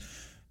restrooms,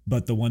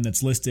 but the one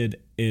that's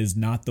listed is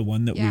not the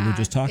one that we were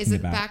just talking about. Is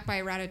it back by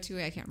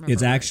Ratatouille? I can't remember.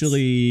 It's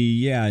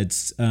actually,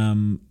 it's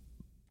kind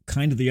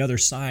of the other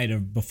side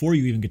of before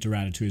you even get to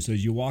Ratatouille. So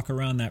as you walk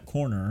around that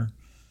corner...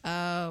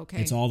 Oh,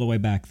 okay. It's all the way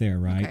back there,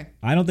 right? Okay.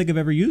 I don't think I've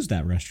ever used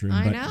that restroom,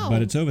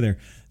 but it's over there.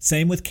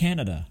 Same with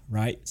Canada,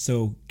 right?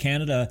 So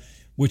Canada,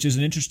 which is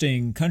an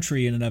interesting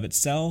country in and of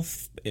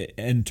itself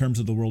in terms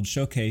of the World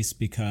Showcase,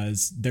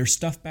 because there's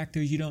stuff back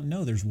there you don't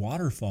know. There's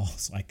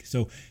waterfalls,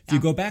 so if you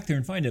go back there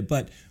and find it,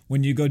 but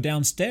when you go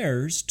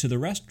downstairs to the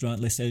restaurant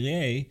Les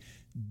Celliers,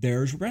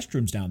 there's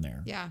restrooms down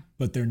there. Yeah,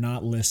 but they're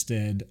not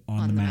listed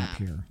on the map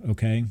here.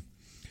 Okay,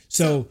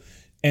 so.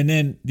 And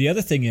then the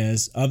other thing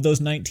is, of those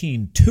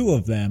 19, 2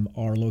 of them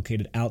are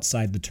located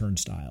outside the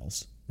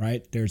turnstiles,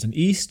 right? There's an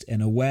east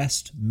and a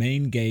west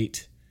main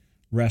gate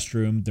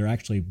restroom. They're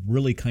actually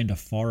really kind of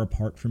far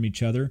apart from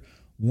each other.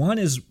 One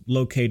is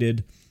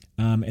located,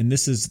 and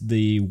this is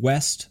the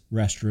west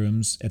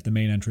restrooms at the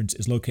main entrance,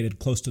 is located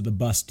close to the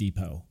bus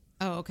depot.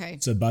 Oh, okay.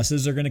 So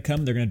buses are going to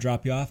come. They're going to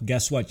drop you off.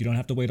 Guess what? You don't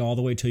have to wait all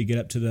the way till you get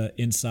up to the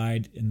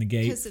inside in the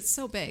gate. Because it's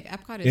so big.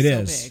 Epcot is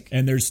so big.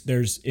 And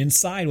there's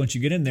inside, once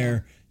you get in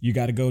there, you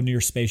got to go near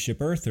Spaceship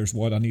Earth. There's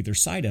one on either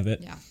side of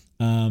it. Yeah.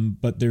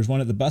 But there's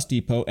one at the bus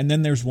depot. And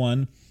then there's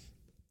one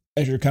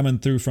as you're coming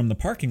through from the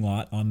parking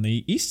lot on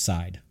the east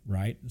side,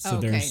 right? So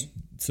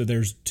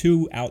there's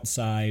 2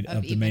 outside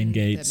of the main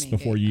gates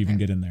before you even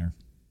get in there.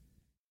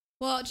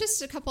 Well,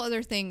 just a couple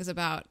other things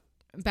about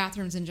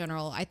bathrooms in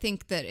general. I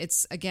think that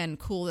it's, again,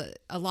 cool that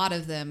a lot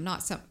of them,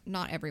 not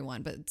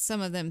everyone, but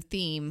some of them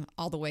theme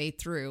all the way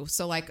through.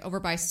 So like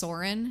over by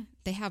Soarin',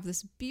 they have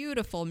this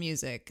beautiful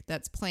music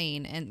that's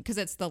playing, and because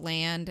it's the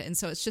land, and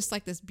so it's just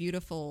like this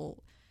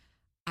beautiful,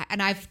 and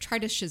I've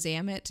tried to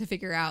Shazam it to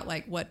figure out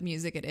like what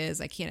music it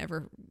is. I can't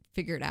ever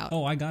figure it out.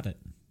 Oh, I got it.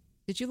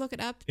 Did you look it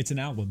up? It's an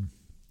album.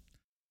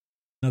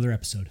 Another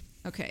episode.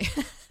 Okay.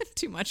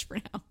 Too much for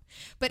now.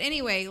 But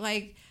anyway,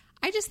 like,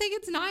 I just think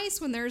it's nice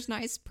when there's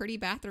nice, pretty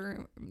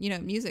bathroom,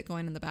 music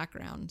going in the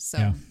background.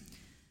 So,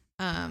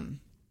 those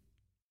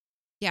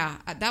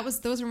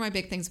are my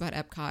big things about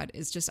Epcot.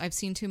 Is just I've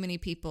seen too many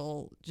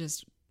people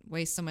just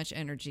waste so much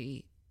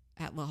energy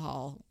at La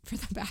Hall for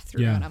the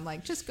bathroom, and I'm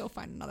like, just go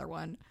find another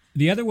one.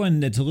 The other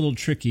one that's a little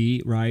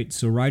tricky, right?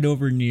 So right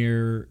over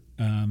near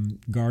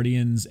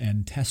Guardians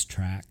and Test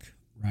Track,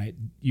 right?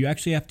 You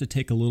actually have to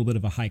take a little bit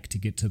of a hike to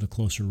get to the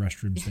closer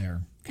restrooms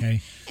there.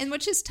 Okay. And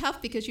which is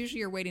tough because usually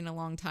you're waiting a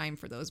long time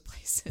for those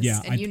places.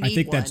 Yeah, and you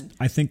need one.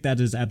 I think that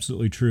is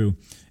absolutely true.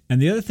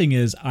 And the other thing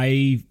is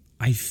I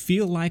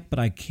feel like, but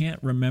I can't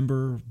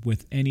remember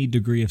with any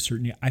degree of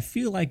certainty, I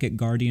feel like at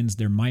Guardians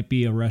there might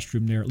be a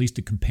restroom there, at least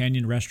a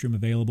companion restroom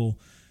available,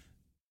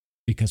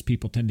 because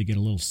people tend to get a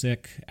little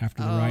sick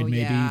after the ride, maybe.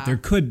 Yeah. There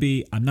could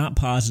be. I'm not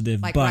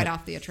positive. But right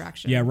off the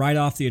attraction. Yeah, right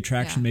off the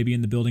attraction, maybe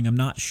in the building. I'm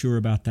not sure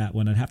about that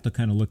one. I'd have to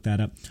kind of look that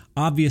up.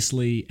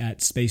 Obviously,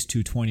 at Space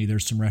 220,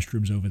 there's some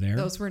restrooms over there.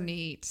 Those were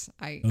neat.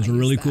 Those were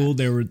really cool.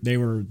 There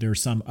were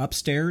some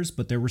upstairs,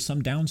 but there were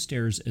some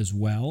downstairs as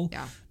well.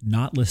 Yeah.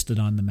 Not listed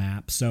on the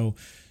map. So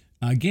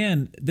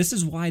again, this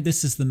is why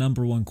this is the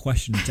number one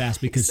question that's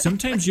asked, because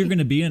sometimes you're going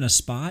to be in a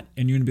spot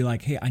and you're going to be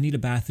like, hey, I need a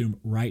bathroom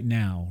right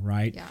now,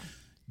 right? Yeah.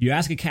 You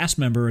ask a cast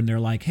member and they're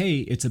like, hey,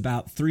 it's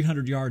about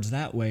 300 yards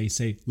that way.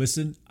 Say,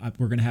 listen,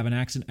 we're going to have an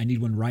accident. I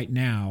need one right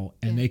now.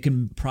 And they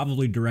can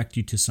probably direct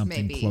you to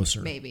something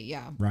closer. Maybe,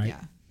 yeah. Right?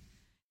 Yeah.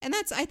 And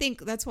I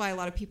think that's why a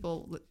lot of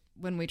people,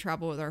 when we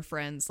travel with our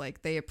friends,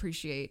 like they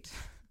appreciate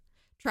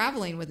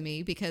traveling with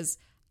me because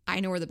I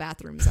know where the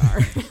bathrooms are.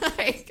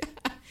 Like,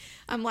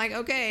 I'm like,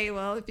 okay,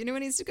 well, if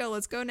anyone needs to go,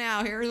 let's go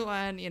now. Here's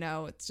one. You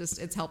know,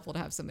 it's helpful to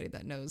have somebody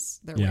that knows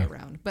their way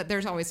around. But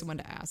there's always someone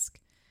to ask.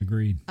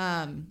 Agreed.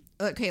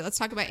 Okay, let's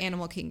talk about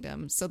Animal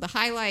Kingdom. So the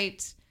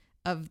highlight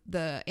of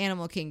the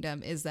Animal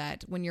Kingdom is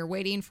that when you're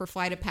waiting for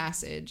Flight of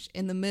Passage,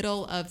 in the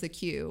middle of the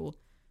queue,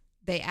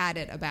 they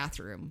added a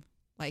bathroom.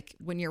 Like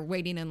when you're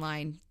waiting in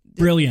line.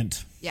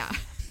 Brilliant. Yeah.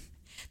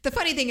 The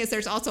funny thing is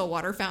there's also a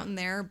water fountain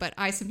there, but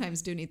I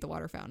sometimes do need the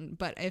water fountain.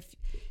 But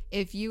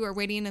if you are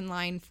waiting in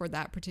line for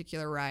that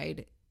particular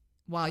ride,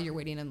 while you're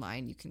waiting in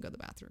line, you can go to the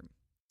bathroom.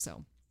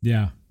 So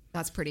yeah,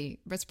 that's pretty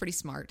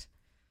smart.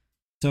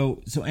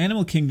 So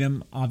Animal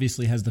Kingdom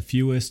obviously has the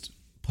fewest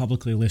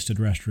publicly listed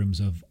restrooms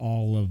of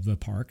all of the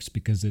parks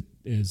because it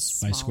is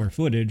small. By square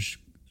footage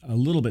a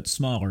little bit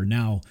smaller.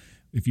 Now,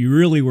 if you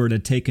really were to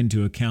take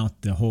into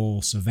account the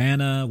whole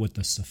savannah with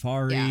the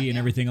safari and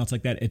everything else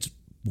like that, it's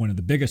one of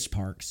the biggest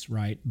parks,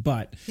 right?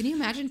 But can you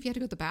imagine if you had to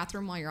go to the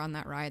bathroom while you're on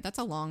that ride? That's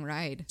a long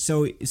ride.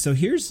 So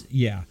here's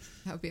that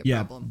would be a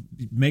problem.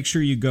 Make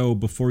sure you go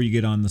before you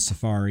get on the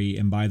safari.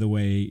 And by the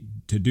way,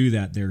 to do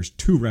that, there's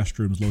 2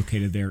 restrooms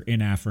located there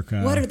in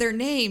Africa. What are their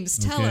names?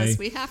 Tell us.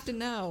 We have to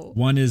know.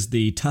 One is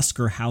the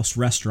Tusker House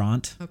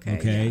Restaurant.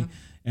 Okay. Yeah.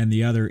 And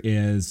the other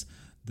is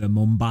the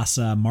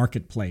Mombasa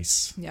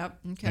Marketplace. Yep.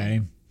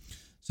 Okay.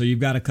 So you've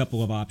got a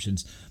couple of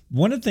options.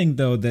 One thing,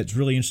 though, that's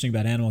really interesting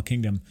about Animal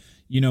Kingdom,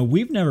 you know,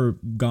 we've never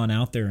gone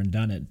out there and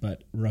done it,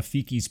 but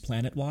Rafiki's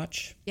Planet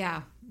Watch.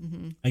 Yeah.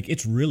 Mm-hmm. Like,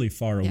 it's really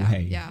far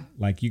away. Yeah.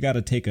 Like, you got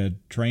to take a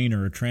train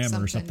or a tram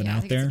or something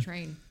out there. It's a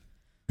train.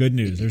 Good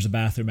news. There's a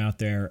bathroom out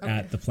there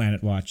at the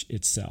Planet Watch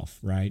itself,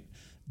 right?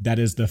 That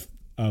is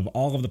of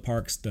all of the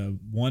parks, the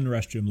one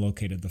restroom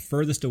located the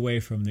furthest away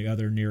from the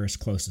other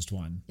nearest closest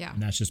one. Yeah.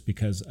 And that's just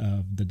because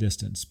of the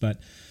distance. But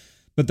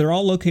they're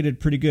all located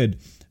pretty good.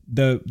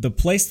 The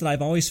place that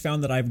I've always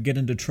found that I get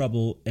into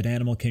trouble at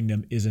Animal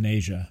Kingdom is in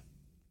Asia.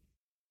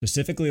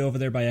 Specifically over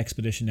there by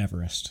Expedition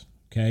Everest,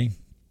 okay?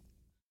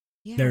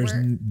 Yeah,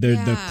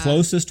 the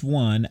closest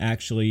one,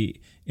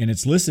 actually, and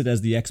it's listed as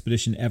the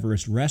Expedition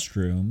Everest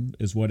restroom,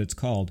 is what it's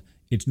called.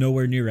 It's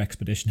nowhere near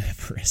Expedition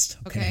Everest,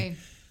 okay?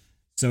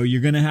 So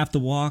you're going to have to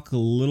walk a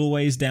little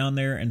ways down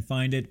there and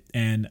find it.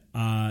 And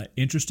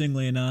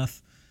interestingly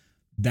enough,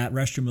 that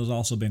restroom has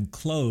also been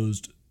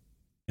closed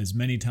as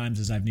many times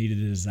as I've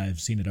needed it as I've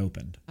seen it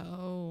opened.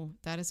 Oh,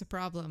 that is a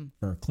problem.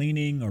 For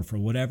cleaning or for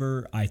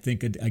whatever. I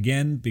think,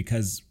 again,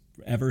 because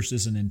Everest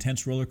is an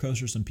intense roller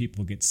coaster, some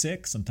people get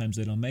sick. Sometimes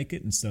they don't make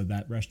it. And so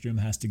that restroom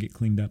has to get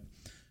cleaned up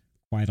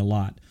quite a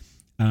lot.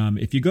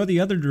 If you go the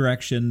other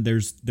direction,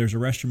 there's a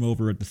restroom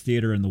over at the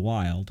Theater in the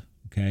Wild,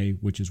 okay,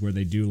 which is where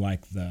they do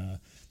like the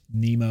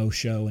Nemo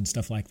show and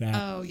stuff like that.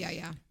 Oh,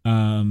 yeah.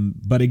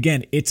 But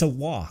again, it's a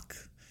walk.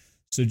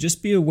 So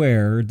just be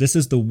aware, this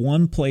is the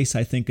one place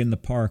I think in the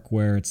park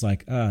where it's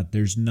like,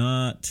 there's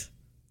not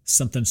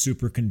something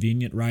super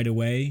convenient right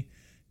away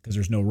because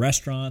there's no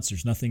restaurants,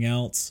 there's nothing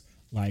else.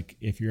 Like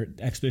if you're at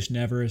Expedition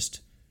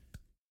Everest,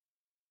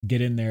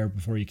 get in there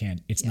before you can.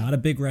 It's not a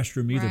big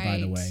restroom either, by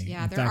the way.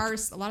 Yeah, there are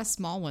a lot of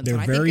small ones. They're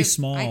very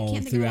small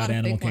throughout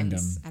Animal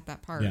Kingdom. At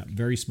that park. Yeah,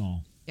 very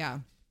small. Yeah.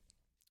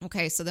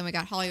 Okay, so then we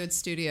got Hollywood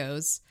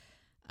Studios.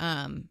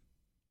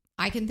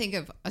 I can think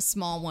of a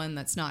small one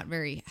that's not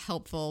very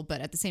helpful,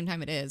 but at the same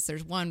time it is.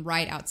 There's one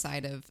right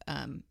outside of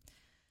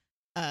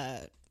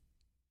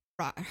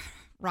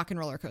Rock and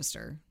Roller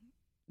Coaster.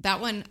 That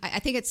one, I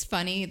think it's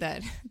funny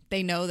that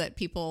they know that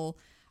people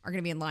are going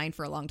to be in line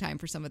for a long time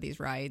for some of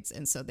these rides,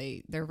 and so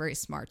they're very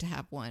smart to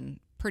have one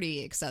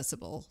pretty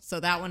accessible.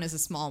 So that one is a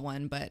small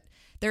one, but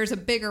there's a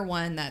bigger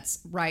one that's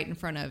right in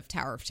front of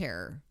Tower of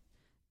Terror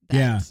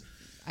that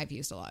I've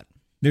used a lot.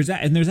 There's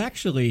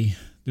actually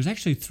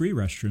 3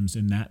 restrooms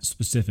in that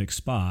specific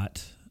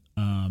spot.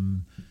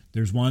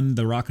 There's one,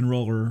 the Rock and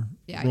Roller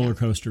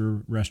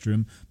Coaster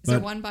restroom. Is there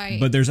one by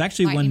But there's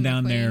actually Lightning one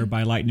down McQueen? there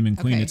by Lightning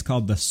McQueen. Okay. It's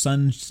called the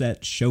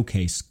Sunset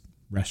Showcase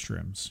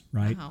restrooms,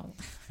 right? Wow.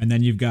 And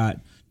then you've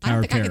got Tower of Terror. I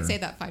don't think I could say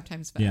that 5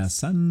 times fast. Yeah,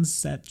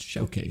 Sunset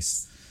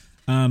Showcase.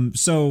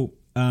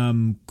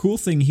 Cool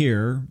thing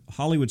here,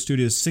 Hollywood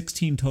Studios,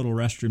 16 total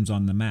restrooms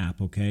on the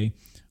map, okay?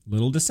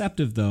 Little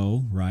deceptive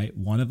though, right?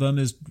 One of them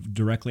is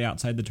directly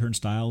outside the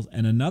turnstiles,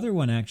 and another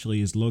one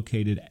actually is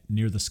located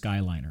near the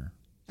Skyliner.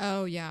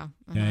 Oh, yeah.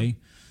 Okay.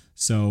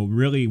 So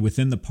really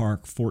within the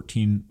park,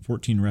 14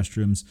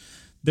 restrooms.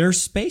 They're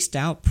spaced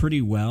out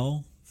pretty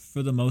well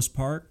for the most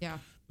part. Yeah.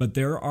 But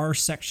there are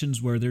sections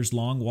where there's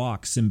long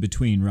walks in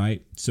between,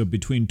 right? So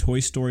between Toy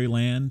Story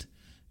Land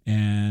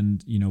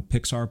and,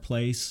 Pixar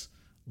Place,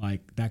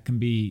 like that can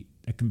be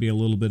a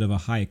little bit of a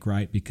hike,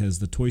 right? Because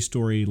the Toy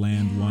Story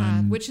Land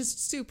one, which is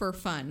super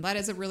fun. That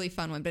is a really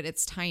fun one, but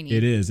it's tiny.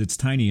 It is. It's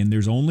tiny, and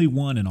there's only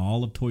one in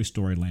all of Toy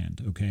Story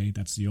Land. Okay,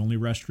 that's the only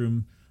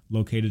restroom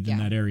located in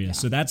that area. Yeah.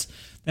 So that's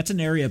an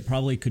area that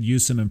probably could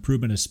use some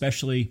improvement,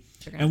 especially.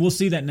 And we'll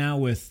see that now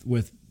with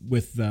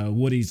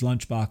Woody's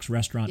Lunchbox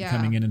restaurant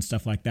coming in and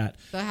stuff like that,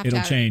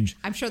 it'll change.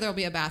 I'm sure there'll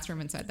be a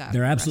bathroom inside that.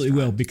 There absolutely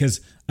will,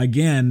 because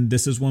again,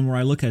 this is one where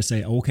I look at it and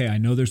say, okay, I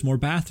know there's more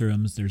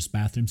bathrooms. There's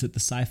bathrooms at the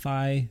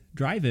Sci-Fi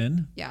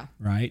Drive-In. Yeah.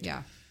 Right?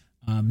 Yeah.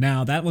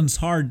 Now that one's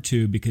hard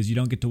too, because you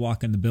don't get to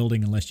walk in the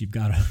building unless you've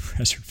got a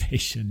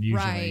reservation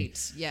usually.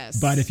 Right. Yes.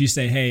 But if you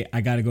say, hey,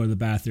 I got to go to the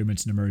bathroom,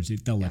 it's an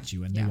emergency, they'll let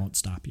you in. They won't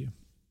stop you.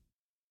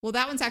 Well,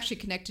 that one's actually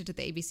connected to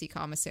the ABC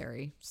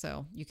commissary,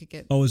 so you could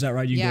get... Oh, is that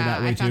right? You can go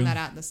that way too? I found that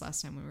out this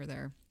last time we were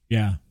there.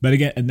 Yeah, but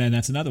again, and then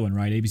that's another one,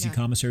 right? ABC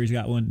Commissary's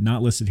got one,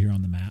 not listed here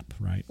on the map,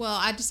 right? Well,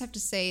 I just have to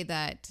say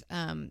that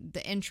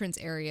the entrance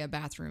area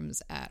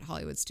bathrooms at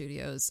Hollywood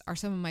Studios are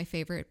some of my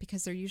favorite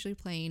because they're usually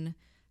playing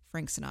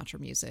Frank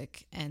Sinatra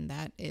music, and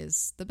that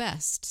is the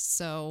best.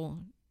 So,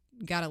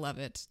 gotta love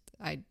it.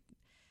 I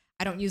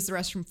don't use the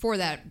restroom for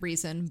that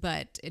reason,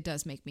 but it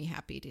does make me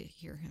happy to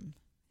hear him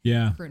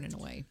crooning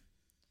away.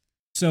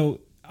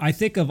 So I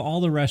think of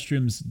all the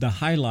restrooms, the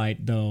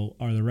highlight, though,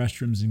 are the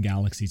restrooms in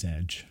Galaxy's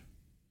Edge.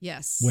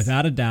 Yes.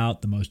 Without a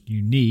doubt, the most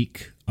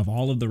unique of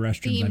all of the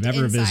restrooms I've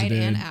ever visited.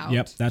 And out.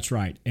 Yep, that's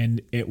right.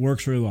 And it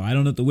works really well. I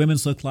don't know what the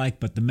women's look like,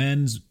 but the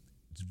men's,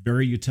 it's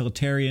very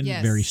utilitarian,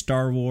 very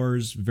Star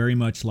Wars, very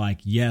much like,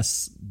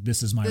 yes,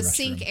 this is my restroom. The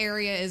sink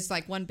area is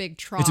like one big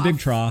trough. It's a big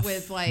trough.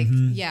 With like,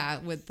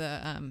 with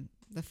the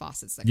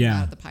faucets that come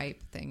out of the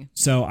pipe thing.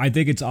 So I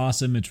think it's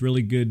awesome. It's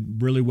really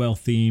good, really well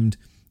themed.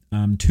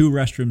 2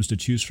 restrooms to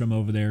choose from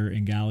over there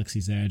in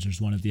Galaxy's Edge.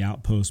 There's one at the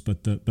Outpost,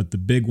 but the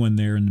big one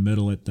there in the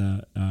middle at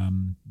the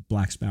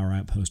Blackspower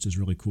Outpost is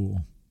really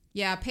cool.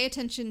 Yeah, pay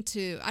attention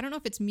to, I don't know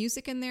if it's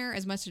music in there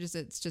as much as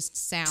it's just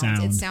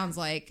sound. It sounds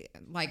like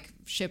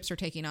ships are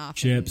taking off.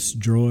 Ships,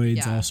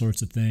 droids, all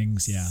sorts of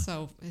things. Yeah.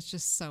 So it's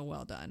just so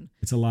well done.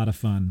 It's a lot of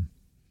fun.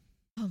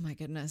 Oh my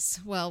goodness.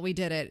 Well, we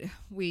did it.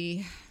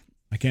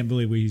 I can't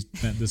believe we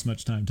spent this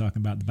much time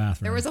talking about the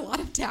bathroom. There was a lot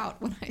of doubt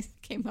when I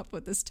came up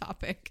with this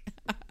topic.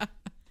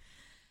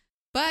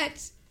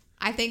 But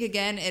I think,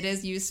 again, it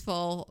is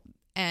useful.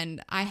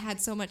 And I had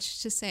so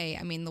much to say.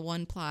 I mean, the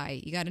one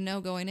ply. You got to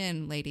know going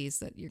in, ladies,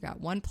 that you got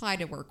one ply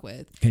to work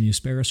with. Can you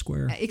spare a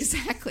square?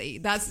 Exactly.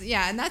 And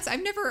I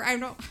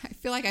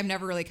feel like I've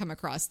never really come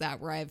across that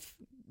where I've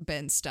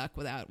been stuck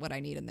without what I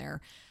need in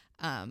there.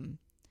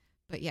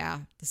 But yeah,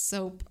 the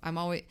soap, I'm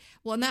always,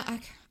 well, and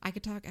that I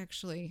could talk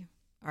actually.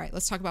 All right,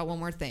 let's talk about one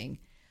more thing.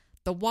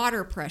 The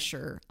water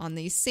pressure on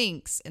these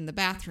sinks in the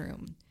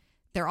bathroom,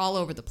 they're all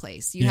over the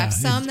place. You have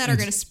some that are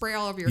going to spray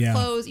all over your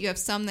clothes. You have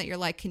some that you're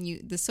like,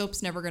 the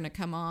soap's never going to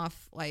come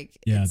off. Like,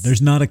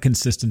 there's not a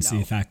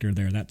consistency factor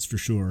there. That's for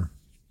sure.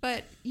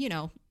 But,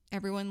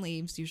 everyone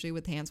leaves usually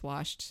with hands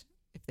washed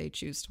if they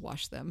choose to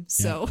wash them.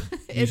 So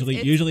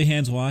usually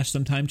hands washed.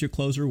 Sometimes your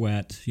clothes are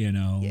wet,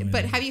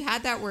 But have you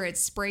had that where it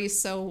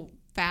sprays so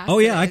fast? Oh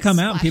yeah, I come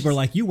out and people are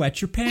like, "You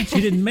wet your pants.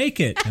 You didn't make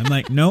it." I'm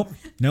like, "Nope.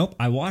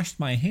 I washed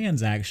my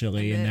hands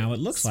actually, and now it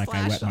looks like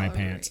I wet my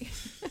pants."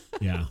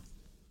 Yeah.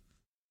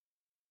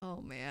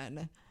 Oh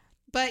man,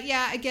 but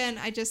yeah, again,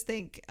 I just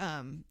think,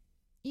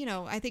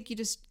 I think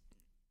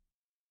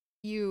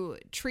you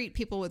treat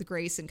people with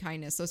grace and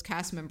kindness. Those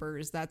cast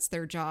members, that's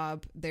their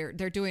job. They're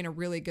doing a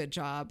really good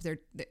job.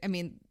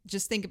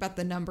 Just think about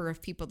the number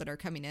of people that are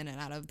coming in and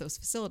out of those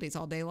facilities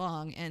all day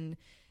long, and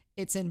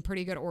it's in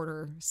pretty good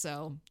order.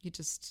 So you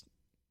just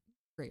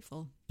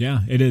grateful. Yeah,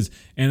 it is.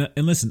 And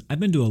listen, I've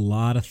been to a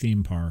lot of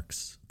theme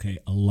parks. Okay.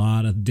 A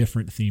lot of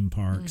different theme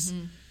parks.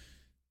 Mm-hmm.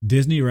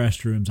 Disney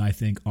restrooms, I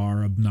think,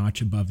 are a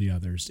notch above the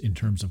others in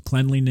terms of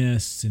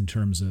cleanliness, in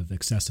terms of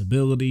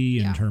accessibility,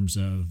 in terms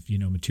of,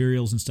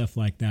 materials and stuff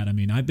like that. I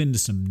mean, I've been to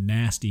some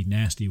nasty,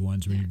 nasty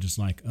ones where you're just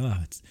like,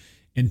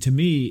 and to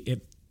me,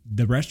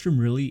 the restroom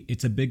really,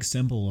 it's a big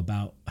symbol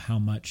about how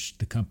much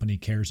the company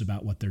cares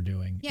about what they're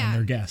doing and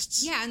their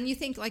guests. Yeah, and you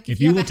think like if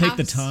you will take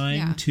the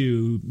time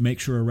to make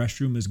sure a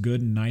restroom is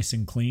good and nice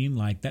and clean,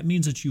 like that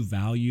means that you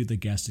value the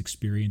guest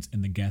experience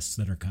and the guests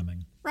that are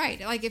coming.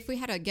 Right. Like if we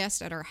had a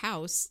guest at our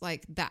house,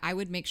 like that, I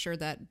would make sure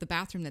that the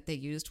bathroom that they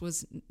used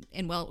was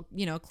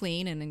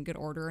clean and in good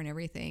order and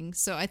everything.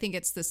 So I think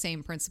it's the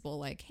same principle,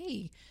 like,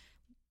 hey,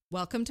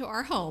 welcome to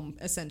our home,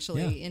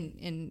 essentially,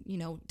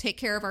 and take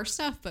care of our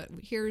stuff. But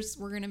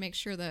we're going to make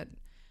sure that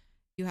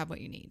you have what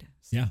you need.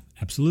 So. Yeah,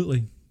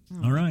 absolutely.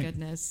 All right. My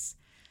goodness.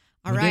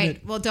 All right.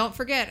 Well, don't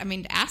forget. I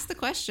mean, ask the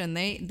question.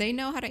 They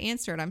know how to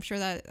answer it. I'm sure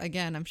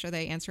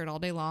they answer it all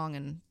day long,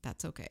 and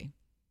that's okay.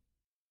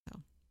 So.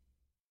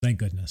 Thank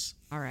goodness.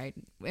 All right.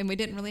 And we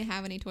didn't really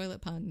have any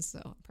toilet puns,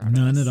 so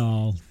none at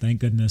all.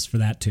 Thank goodness for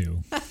that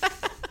too.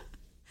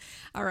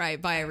 All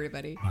right. Bye,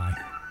 everybody.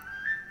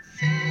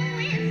 Bye.